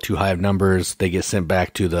you roll too high of numbers, they get sent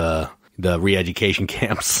back to the re-education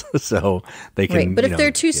camps, so they can. Right, but if they're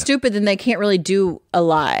too stupid, then they can't really do a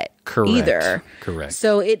lot. Correct. Either. Correct.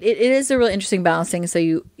 So it is a really interesting balancing. So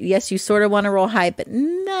you sort of want to roll high, but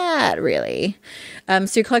not really. So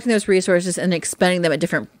you're collecting those resources and expending them at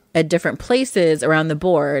different places around the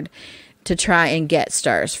board to try and get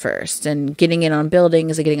stars first. And getting in on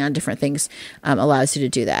buildings and getting on different things allows you to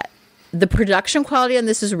do that. The production quality on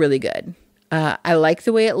this is really good. I like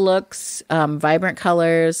the way it looks, vibrant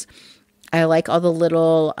colors. I like all the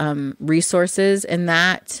little resources in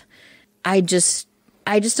that. I just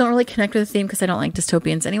don't really connect with the theme because I don't like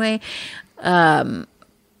dystopians anyway. But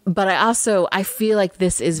I feel like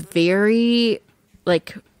this is very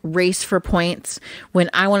race for points when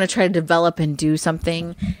I want to try to develop and do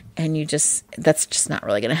something, and that's just not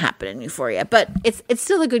really going to happen in Euphoria. But it's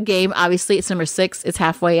still a good game. Obviously, it's number 6. It's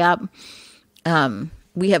halfway up.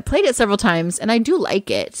 We have played it several times, and I do like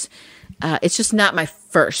it. It's just not my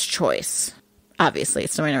first choice. Obviously,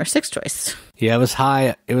 it's my number 6 choice. Yeah, it was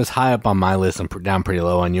high up on my list and down pretty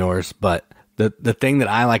low on yours. But the thing that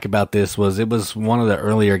I like about this was it was one of the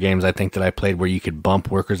earlier games I think that I played where you could bump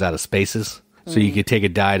workers out of spaces. So you could take a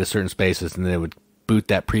die to certain spaces, and then it would boot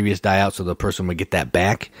that previous die out, so the person would get that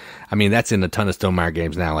back. I mean, that's in a ton of Stone-Maier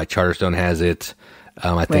games now. Like Charterstone has it.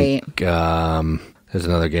 I think there's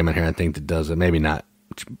another game in here I think that does it. Maybe not.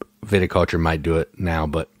 Viticulture might do it now,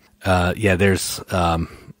 but there's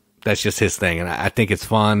that's just his thing, and I think it's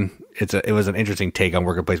fun. It was an interesting take on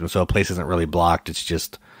worker placement. So a place isn't really blocked; it's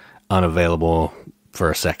just unavailable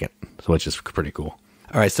for a second, so which is pretty cool.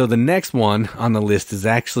 All right, so the next one on the list is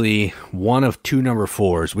actually one of 2 number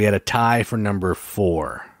 4s. We had a tie for number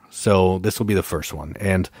 4, so this will be the first one.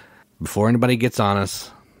 And before anybody gets on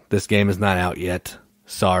us, this game is not out yet.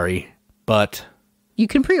 Sorry. But you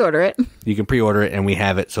can pre-order it. You can pre-order it, and we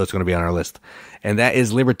have it, so it's going to be on our list. And that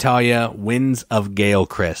is Libertalia, Winds of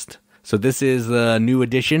Galecrest. So this is the new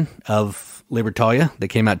edition of Libertalia that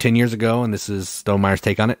came out 10 years ago, and this is Stonemeier's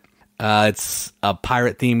take on it. It's a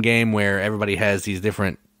pirate-themed game where everybody has these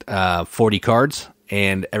different 40 cards,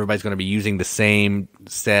 and everybody's going to be using the same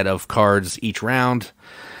set of cards each round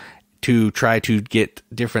to try to get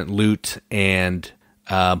different loot and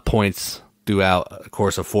points throughout a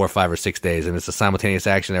course of 4, 5, or 6 days. And it's a simultaneous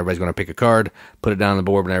action. Everybody's going to pick a card, put it down on the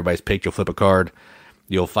board. When everybody's picked, you'll flip a card.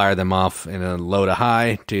 You'll fire them off in a low to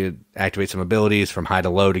high to activate some abilities, from high to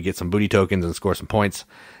low to get some booty tokens and score some points.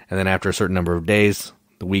 And then after a certain number of days,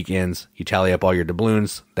 the week ends, you tally up all your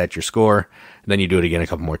doubloons. That's your score. And then you do it again a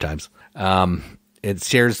couple more times.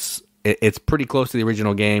 It's pretty close to the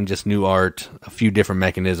original game, just new art, a few different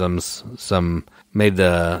mechanisms. Some of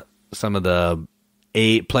the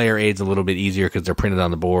player aids a little bit easier because they're printed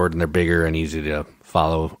on the board and they're bigger and easy to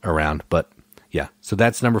follow around. But yeah, so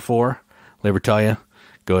that's number 4, Libertalia.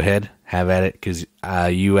 Go ahead, have at it, because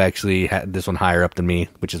you actually had this one higher up than me,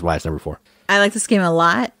 which is why it's number 4. I like this game a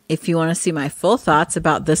lot. If you want to see my full thoughts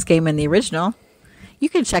about this game and the original, you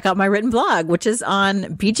can check out my written blog, which is on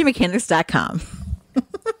bgmechanics.com.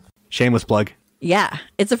 Shameless plug. Yeah,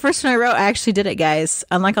 it's the first one I wrote. I actually did it, guys.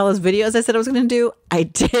 Unlike all those videos I said I was going to do, I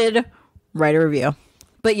did write a review.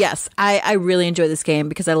 But yes, I really enjoy this game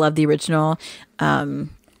because I love the original.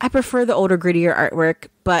 I prefer the older, grittier artwork,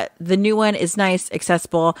 but the new one is nice,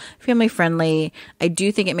 accessible, family friendly. I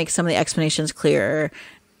do think it makes some of the explanations clearer.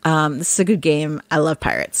 This is a good game. I love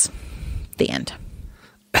pirates. The end.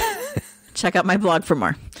 Check out my blog for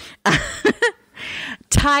more.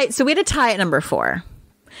 So we had a tie at number 4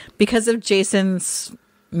 because of Jason's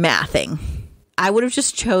mathing. I would have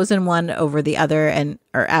just chosen one over the other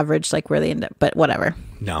or average like where they end up, but whatever.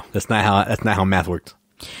 No, that's not how math works.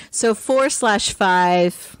 So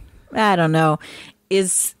 4/5, I don't know,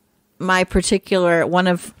 is my particular one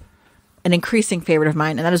of an increasing favorite of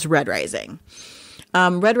mine, and that is Red Rising.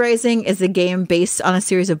 Red Rising is a game based on a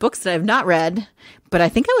series of books that I have not read, but I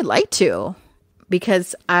think I would like to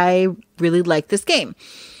because I really like this game.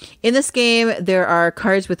 In this game, there are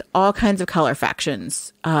cards with all kinds of color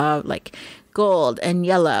factions, like gold and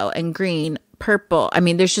yellow and green, purple. I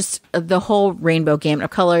mean, there's just the whole rainbow gamut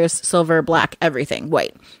of colors, silver, black, everything,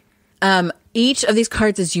 white. Each of these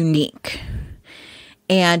cards is unique.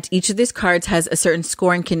 And each of these cards has a certain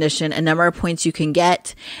scoring condition, a number of points you can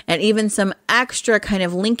get, and even some extra kind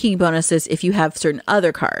of linking bonuses if you have certain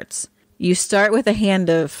other cards. You start with a hand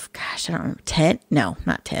of, I don't remember, 10? No,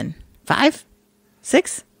 not 10. 5?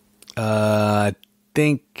 6? I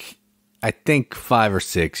think 5 or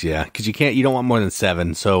 6, yeah. Because you don't want more than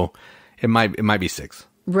 7, so it might be 6.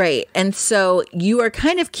 Right. And so you are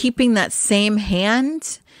kind of keeping that same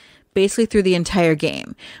hand basically through the entire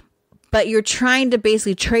game. But you're trying to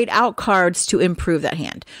basically trade out cards to improve that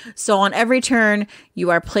hand. So on every turn,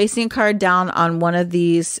 you are placing a card down on one of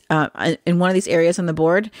these, in one of these areas on the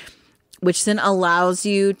board, which then allows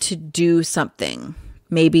you to do something.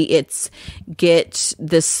 Maybe it's get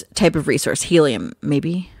this type of resource, helium,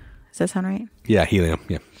 maybe. Does that sound right? Yeah, helium,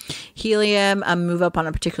 yeah. Helium, move up on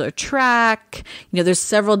a particular track. There's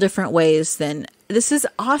several different ways. Then this is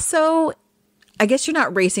also, I guess you're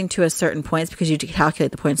not racing to a certain points because you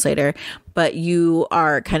calculate the points later, but you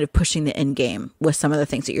are kind of pushing the end game with some of the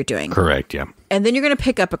things that you're doing. Correct, yeah. And then you're going to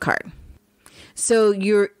pick up a card. So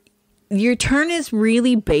your turn is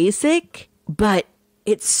really basic, but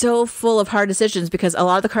it's so full of hard decisions because a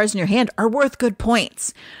lot of the cards in your hand are worth good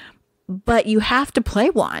points, but you have to play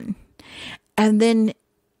one. And then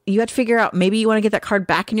you have to figure out, maybe you want to get that card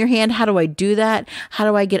back in your hand. How do I do that? How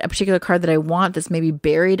do I get a particular card that I want that's maybe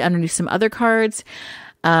buried underneath some other cards?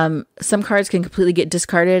 Some cards can completely get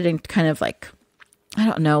discarded and kind of like, I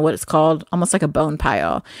don't know what it's called, almost like a bone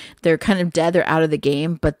pile. They're kind of dead. They're out of the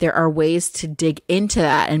game, but there are ways to dig into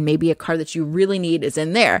that. And maybe a card that you really need is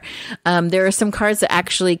in there. There are some cards that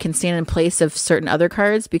actually can stand in place of certain other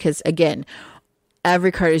cards because, again,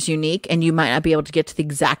 every card is unique and you might not be able to get to the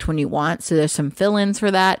exact one you want. So there's some fill-ins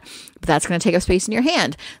for that, but that's going to take up space in your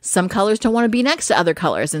hand. Some colors don't want to be next to other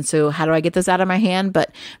colors. And so how do I get this out of my hand?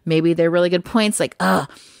 But maybe they're really good points. Like,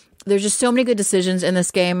 there's just so many good decisions in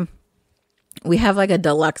this game. We have like a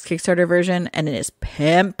deluxe Kickstarter version and it is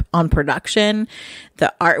pimp on production.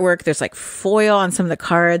 The artwork, there's like foil on some of the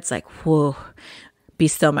cards. Like, whoa, be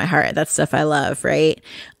still my heart. That's stuff I love, right?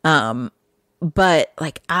 But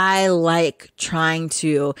like, I like trying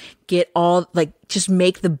to get all, like, just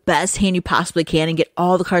make the best hand you possibly can and get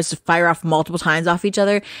all the cards to fire off multiple times off each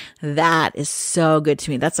other. That is so good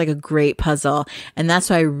to me. That's like a great puzzle. And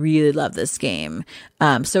that's why I really love this game.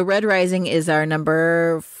 So Red Rising is our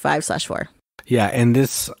number 5/4. Yeah. And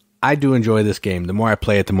I do enjoy this game. The more I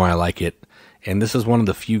play it, the more I like it. And this is one of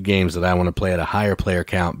the few games that I want to play at a higher player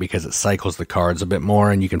count because it cycles the cards a bit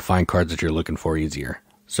more and you can find cards that you're looking for easier.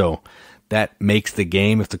 So that makes the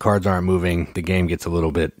game, if the cards aren't moving, the game gets a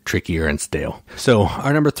little bit trickier and stale. So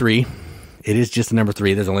our number 3, it is just a number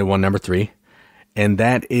 3. There's only one number 3. And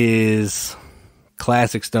that is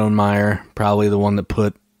classic Stone-Maier, probably the one that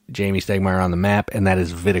put Jamie Stegmaier on the map, and that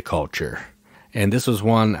is Viticulture. And this was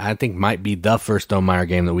one I think might be the first Stone-Maier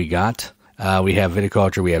game that we got. We have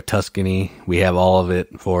Viticulture, we have Tuscany, we have all of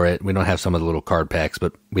it for it. We don't have some of the little card packs,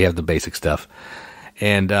 but we have the basic stuff.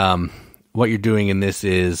 And what you're doing in this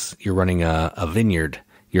is you're running a vineyard.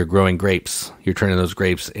 You're growing grapes. You're turning those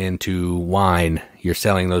grapes into wine. You're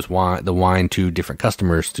selling the wine to different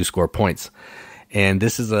customers to score points. And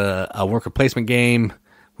this is a worker placement game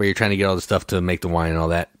where you're trying to get all the stuff to make the wine and all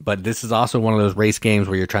that. But this is also one of those race games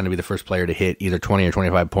where you're trying to be the first player to hit either 20 or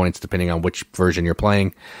 25 points, depending on which version you're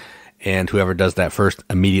playing. And whoever does that first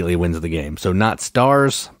immediately wins the game. So not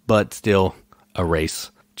stars, but still a race.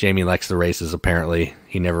 Jamie likes the races, apparently.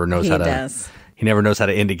 He never knows how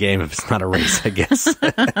to end a game if it's not a race, I guess.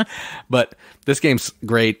 But this game's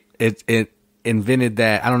great. It invented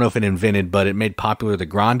that. I don't know if it invented, but it made popular the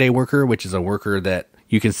Grande worker, which is a worker that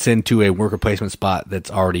you can send to a worker placement spot that's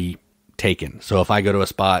already taken. So if I go to a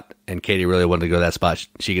spot and Katie really wanted to go to that spot,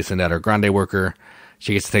 she can send out her Grande worker.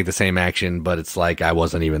 She gets to take the same action, but it's like I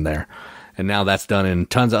wasn't even there. And now that's done in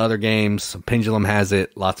tons of other games. Pendulum has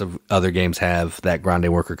it. Lots of other games have that Grande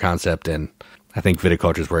worker concept, and I think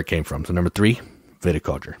Viticulture is where it came from. So number 3,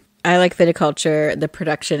 Viticulture. I like Viticulture. The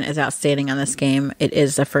production is outstanding on this game. It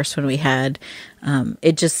is the first one we had.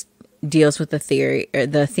 It just deals with the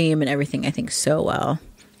theme and everything, I think, so well.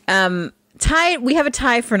 We have a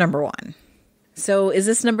tie for number 1. So is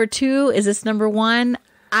this number 2? Is this number 1?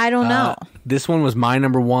 I don't know. This one was my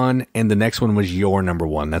number 1, and the next one was your number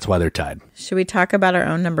 1. That's why they're tied. Should we talk about our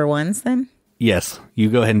own number 1s then? Yes. You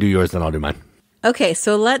go ahead and do yours, then I'll do mine. Okay,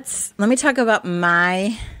 so let me talk about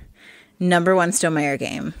my number 1 Stonemaier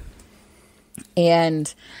game.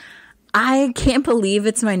 And I can't believe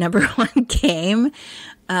it's my number 1 game.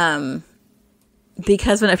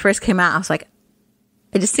 Because when it first came out, I was like,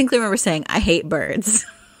 I distinctly remember saying, I hate birds.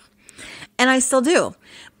 And I still do.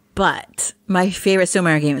 But my favorite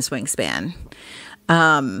Stonemaier game is Wingspan.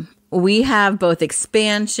 We have both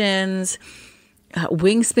expansions.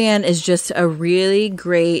 Wingspan is just a really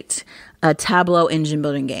great tableau engine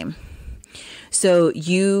building game. So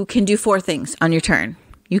you can do 4 things on your turn.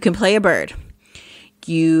 You can play a bird.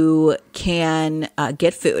 You can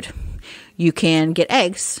get food. You can get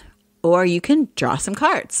eggs. Or you can draw some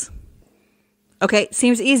cards. Okay,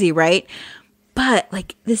 seems easy, right? But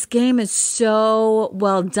like this game is so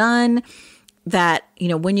well done that,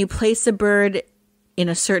 when you place a bird in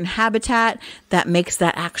a certain habitat, that makes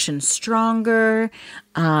that action stronger.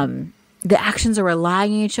 The actions are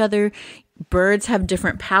relying on each other. Birds have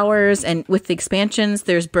different powers. And with the expansions,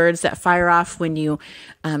 there's birds that fire off when you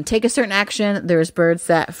take a certain action. There's birds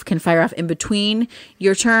that can fire off in between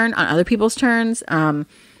your turn on other people's turns.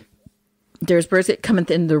 There's birds that come at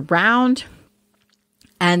the end of the round.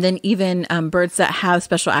 And then even birds that have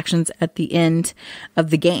special actions at the end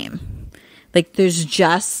of the game. Like there's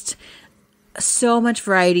just so much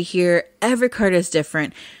variety here. Every card is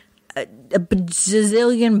different. A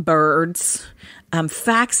bazillion birds.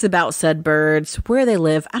 Facts about said birds, where they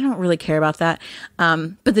live. I don't really care about that.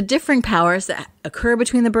 But the differing powers that occur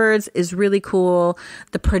between the birds is really cool.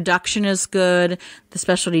 The production is good. The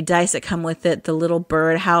specialty dice that come with it. The little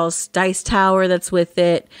birdhouse dice tower that's with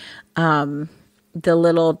it. The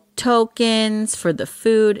little tokens for the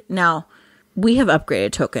food. Now, we have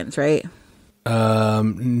upgraded tokens, right?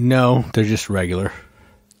 No, they're just regular.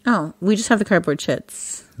 Oh, we just have the cardboard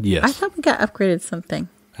chits. Yes. I thought we got upgraded something.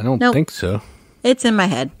 I don't think so. It's in my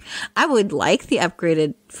head. I would like the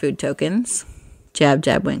upgraded food tokens. Jab,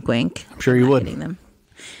 jab, wink, wink. I'm sure you would. I'm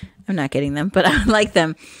not getting them, but I like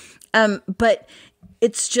them. But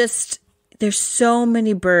it's just, there's so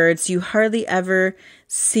many birds. You hardly ever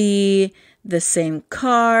see the same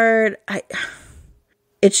card.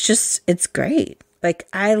 It's great. Like,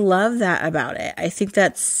 I love that about it. I think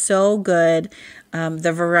that's so good.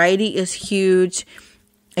 The variety is huge.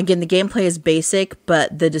 Again, the gameplay is basic,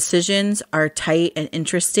 but the decisions are tight and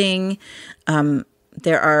interesting.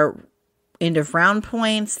 There are end of round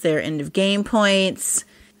points. There are end of game points.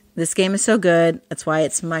 This game is so good. That's why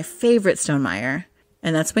it's my favorite Stone-Maier,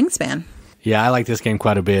 and that's Wingspan. Yeah, I like this game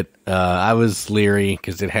quite a bit. I was leery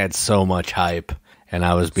because it had so much hype, and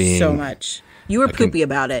I was being... So much. You were poopy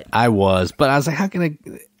about it. I was, but I was like, how can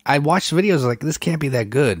I watched videos like, this can't be that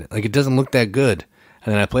good. Like, it doesn't look that good.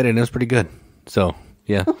 And then I played it, and it was pretty good. So,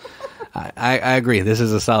 yeah. I agree. This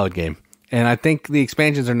is a solid game. And I think the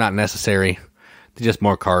expansions are not necessary. They're just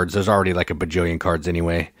more cards. There's already like a bajillion cards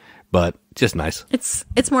anyway. But just nice.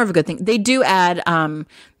 It's more of a good thing. They do add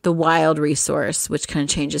the wild resource, which kind of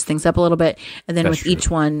changes things up a little bit. And then with each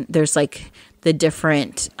one, there's like the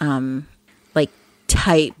different like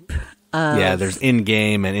type of there's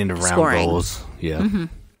in-game and end-of-round goals. Yeah.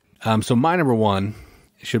 Mm-hmm. So my number one,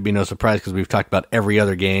 it should be no surprise because we've talked about every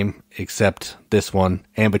other game except this one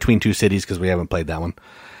and Between Two Cities because we haven't played that one.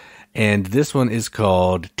 And this one is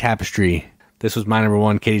called Tapestry. This was my number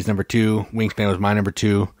one. Katie's number two. Wingspan was my number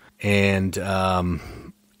two. And,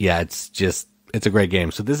 it's a great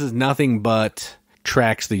game. So this is nothing but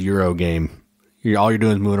Tracks, the Euro game. All you're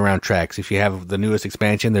doing is moving around tracks. If you have the newest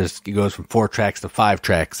expansion, it goes from 4 tracks to 5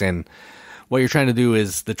 tracks. And what you're trying to do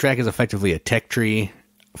is, the track is effectively a tech tree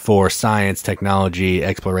for science, technology,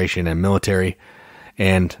 exploration, and military.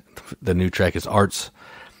 And the new track is arts.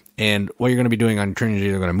 And what you're going to be doing on your turn is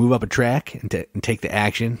you're going to move up a track and take the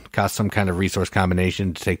action, cost some kind of resource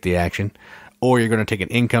combination to take the action. Or you're going to take an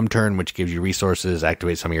income turn, which gives you resources,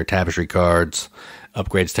 activate some of your tapestry cards,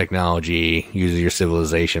 upgrades technology, uses your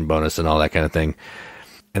civilization bonus and all that kind of thing.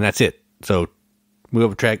 And that's it. So move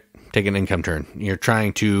up a track, take an income turn. You're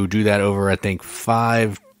trying to do that over, I think,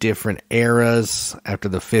 5 different eras. After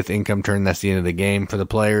the 5th income turn, that's the end of the game for the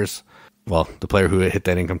players. Well, the player who hit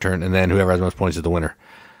that income turn, and then whoever has the most points is the winner.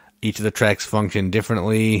 Each of the tracks function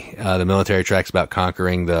differently. The military track's about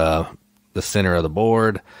conquering the center of the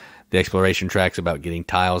board. The exploration track's about getting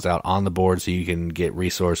tiles out on the board so you can get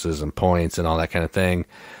resources and points and all that kind of thing.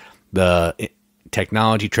 The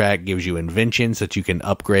technology track gives you inventions that you can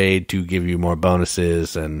upgrade to give you more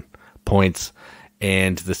bonuses and points.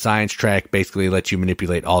 And the science track basically lets you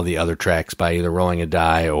manipulate all the other tracks by either rolling a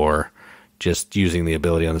die or just using the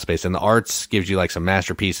ability on the space. And the arts gives you like some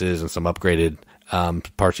masterpieces and some upgraded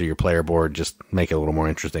parts of your player board, just make it a little more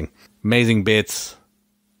interesting. Amazing bits,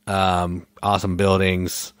 awesome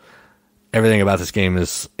buildings. Everything about this game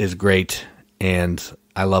is great, and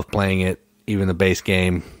I love playing it. Even the base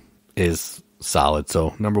game is solid.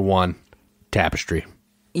 So, number one, Tapestry.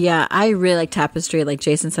 Yeah, I really like Tapestry. Like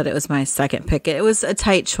Jason said, it was my second pick. It was a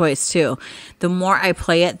tight choice, too. The more I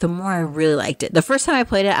play it, the more I really liked it. The first time I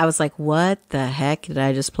played it, I was like, what the heck did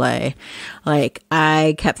I just play? Like,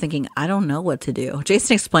 I kept thinking, I don't know what to do.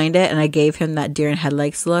 Jason explained it, and I gave him that deer in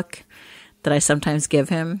headlights look that I sometimes give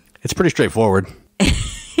him. It's pretty straightforward.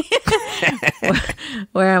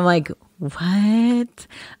 Where I'm like, what?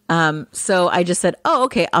 So I just said, oh,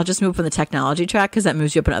 okay, I'll just move from the technology track because that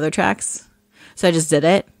moves you up in other tracks. So I just did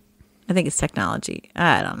it. I think it's technology.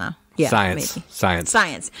 I don't know. Yeah, Science.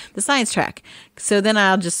 The science track. So then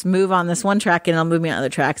I'll just move on this one track and I'll move me on other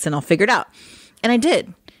tracks and I'll figure it out. And I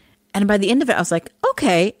did. And by the end of it, I was like,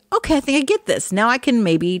 okay, I think I get this. Now I can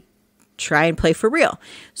maybe try and play for real.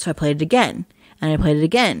 So I played it again. And I played it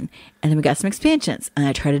again. And then we got some expansions. And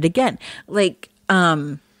I tried it again. Like,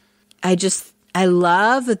 I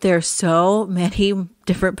love that there are so many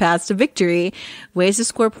different paths to victory, ways to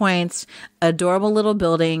score points, adorable little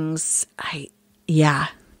buildings. It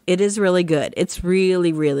is really good. It's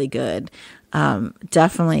really, really good.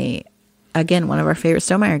 Definitely, again, one of our favorite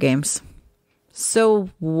Stonemaier games. So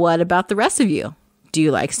what about the rest of you? Do you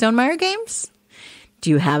like Stonemaier games? Do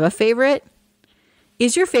you have a favorite?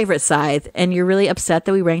 Is your favorite Scythe and you're really upset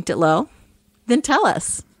that we ranked it low? Then tell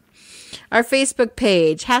us. Our Facebook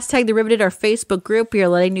page, #TheRiveted, our Facebook group. We are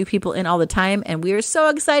letting new people in all the time, and we are so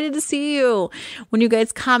excited to see you. When you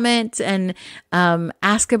guys comment and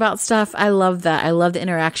ask about stuff, I love that. I love the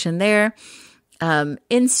interaction there.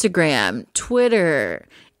 Instagram, Twitter,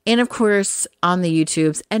 and of course on the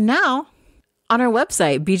YouTubes, and now on our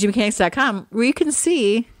website, bgmechanics.com, where you can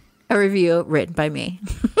see a review written by me.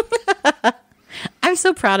 I'm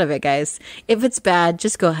so proud of it, guys. If it's bad,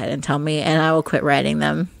 just go ahead and tell me, and I will quit writing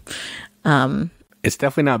them. It's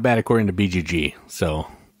definitely not bad according to BGG. So,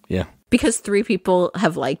 yeah. Because 3 people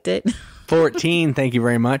have liked it. 14, thank you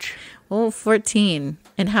very much. Oh, 14.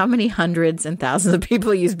 And how many hundreds and thousands of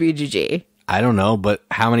people use BGG? I don't know, but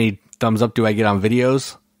how many thumbs up do I get on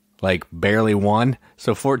videos? Like barely 1.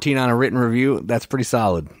 So 14 on a written review, that's pretty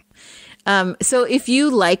solid. So if you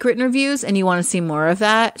like written reviews and you want to see more of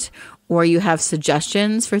that, or you have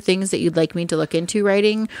suggestions for things that you'd like me to look into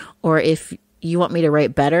writing, or if you want me to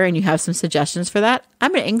write better and you have some suggestions for that,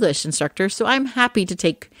 I'm an English instructor, so I'm happy to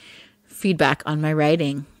take feedback on my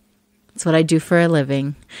writing. It's what I do for a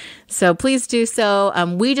living. So please do so.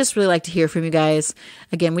 We just really like to hear from you guys.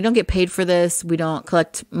 Again, we don't get paid for this. We don't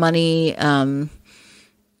collect money.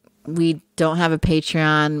 We don't have a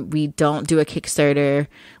Patreon. We don't do a Kickstarter.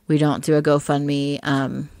 We don't do a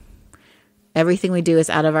GoFundMe. Everything we do is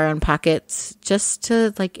out of our own pockets, just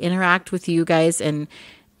to like interact with you guys and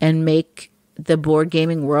make the board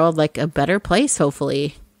gaming world like a better place,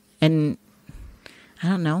 hopefully. And I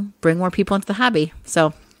don't know, bring more people into the hobby.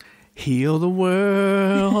 So heal the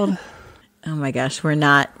world. Oh my gosh, we're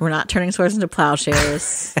not turning swords into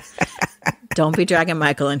plowshares. Don't be dragging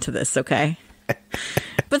Michael into this, okay?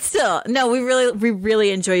 But still, no, we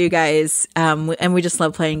really enjoy you guys, and we just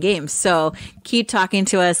love playing games. So keep talking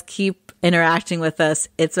to us, keep interacting with us.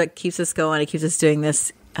 It's what keeps us going. It keeps us doing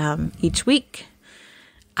this each week.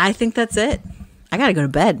 I think that's it. I gotta go to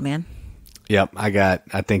bed, man. Yep,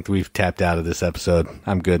 I think we've tapped out of this episode.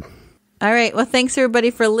 I'm good. All right. Well, thanks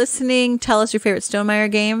everybody for listening. Tell us your favorite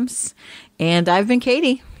Stonemaier games. And I've been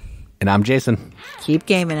Katie. And I'm Jason. Keep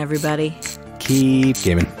gaming, everybody. Keep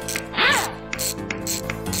gaming.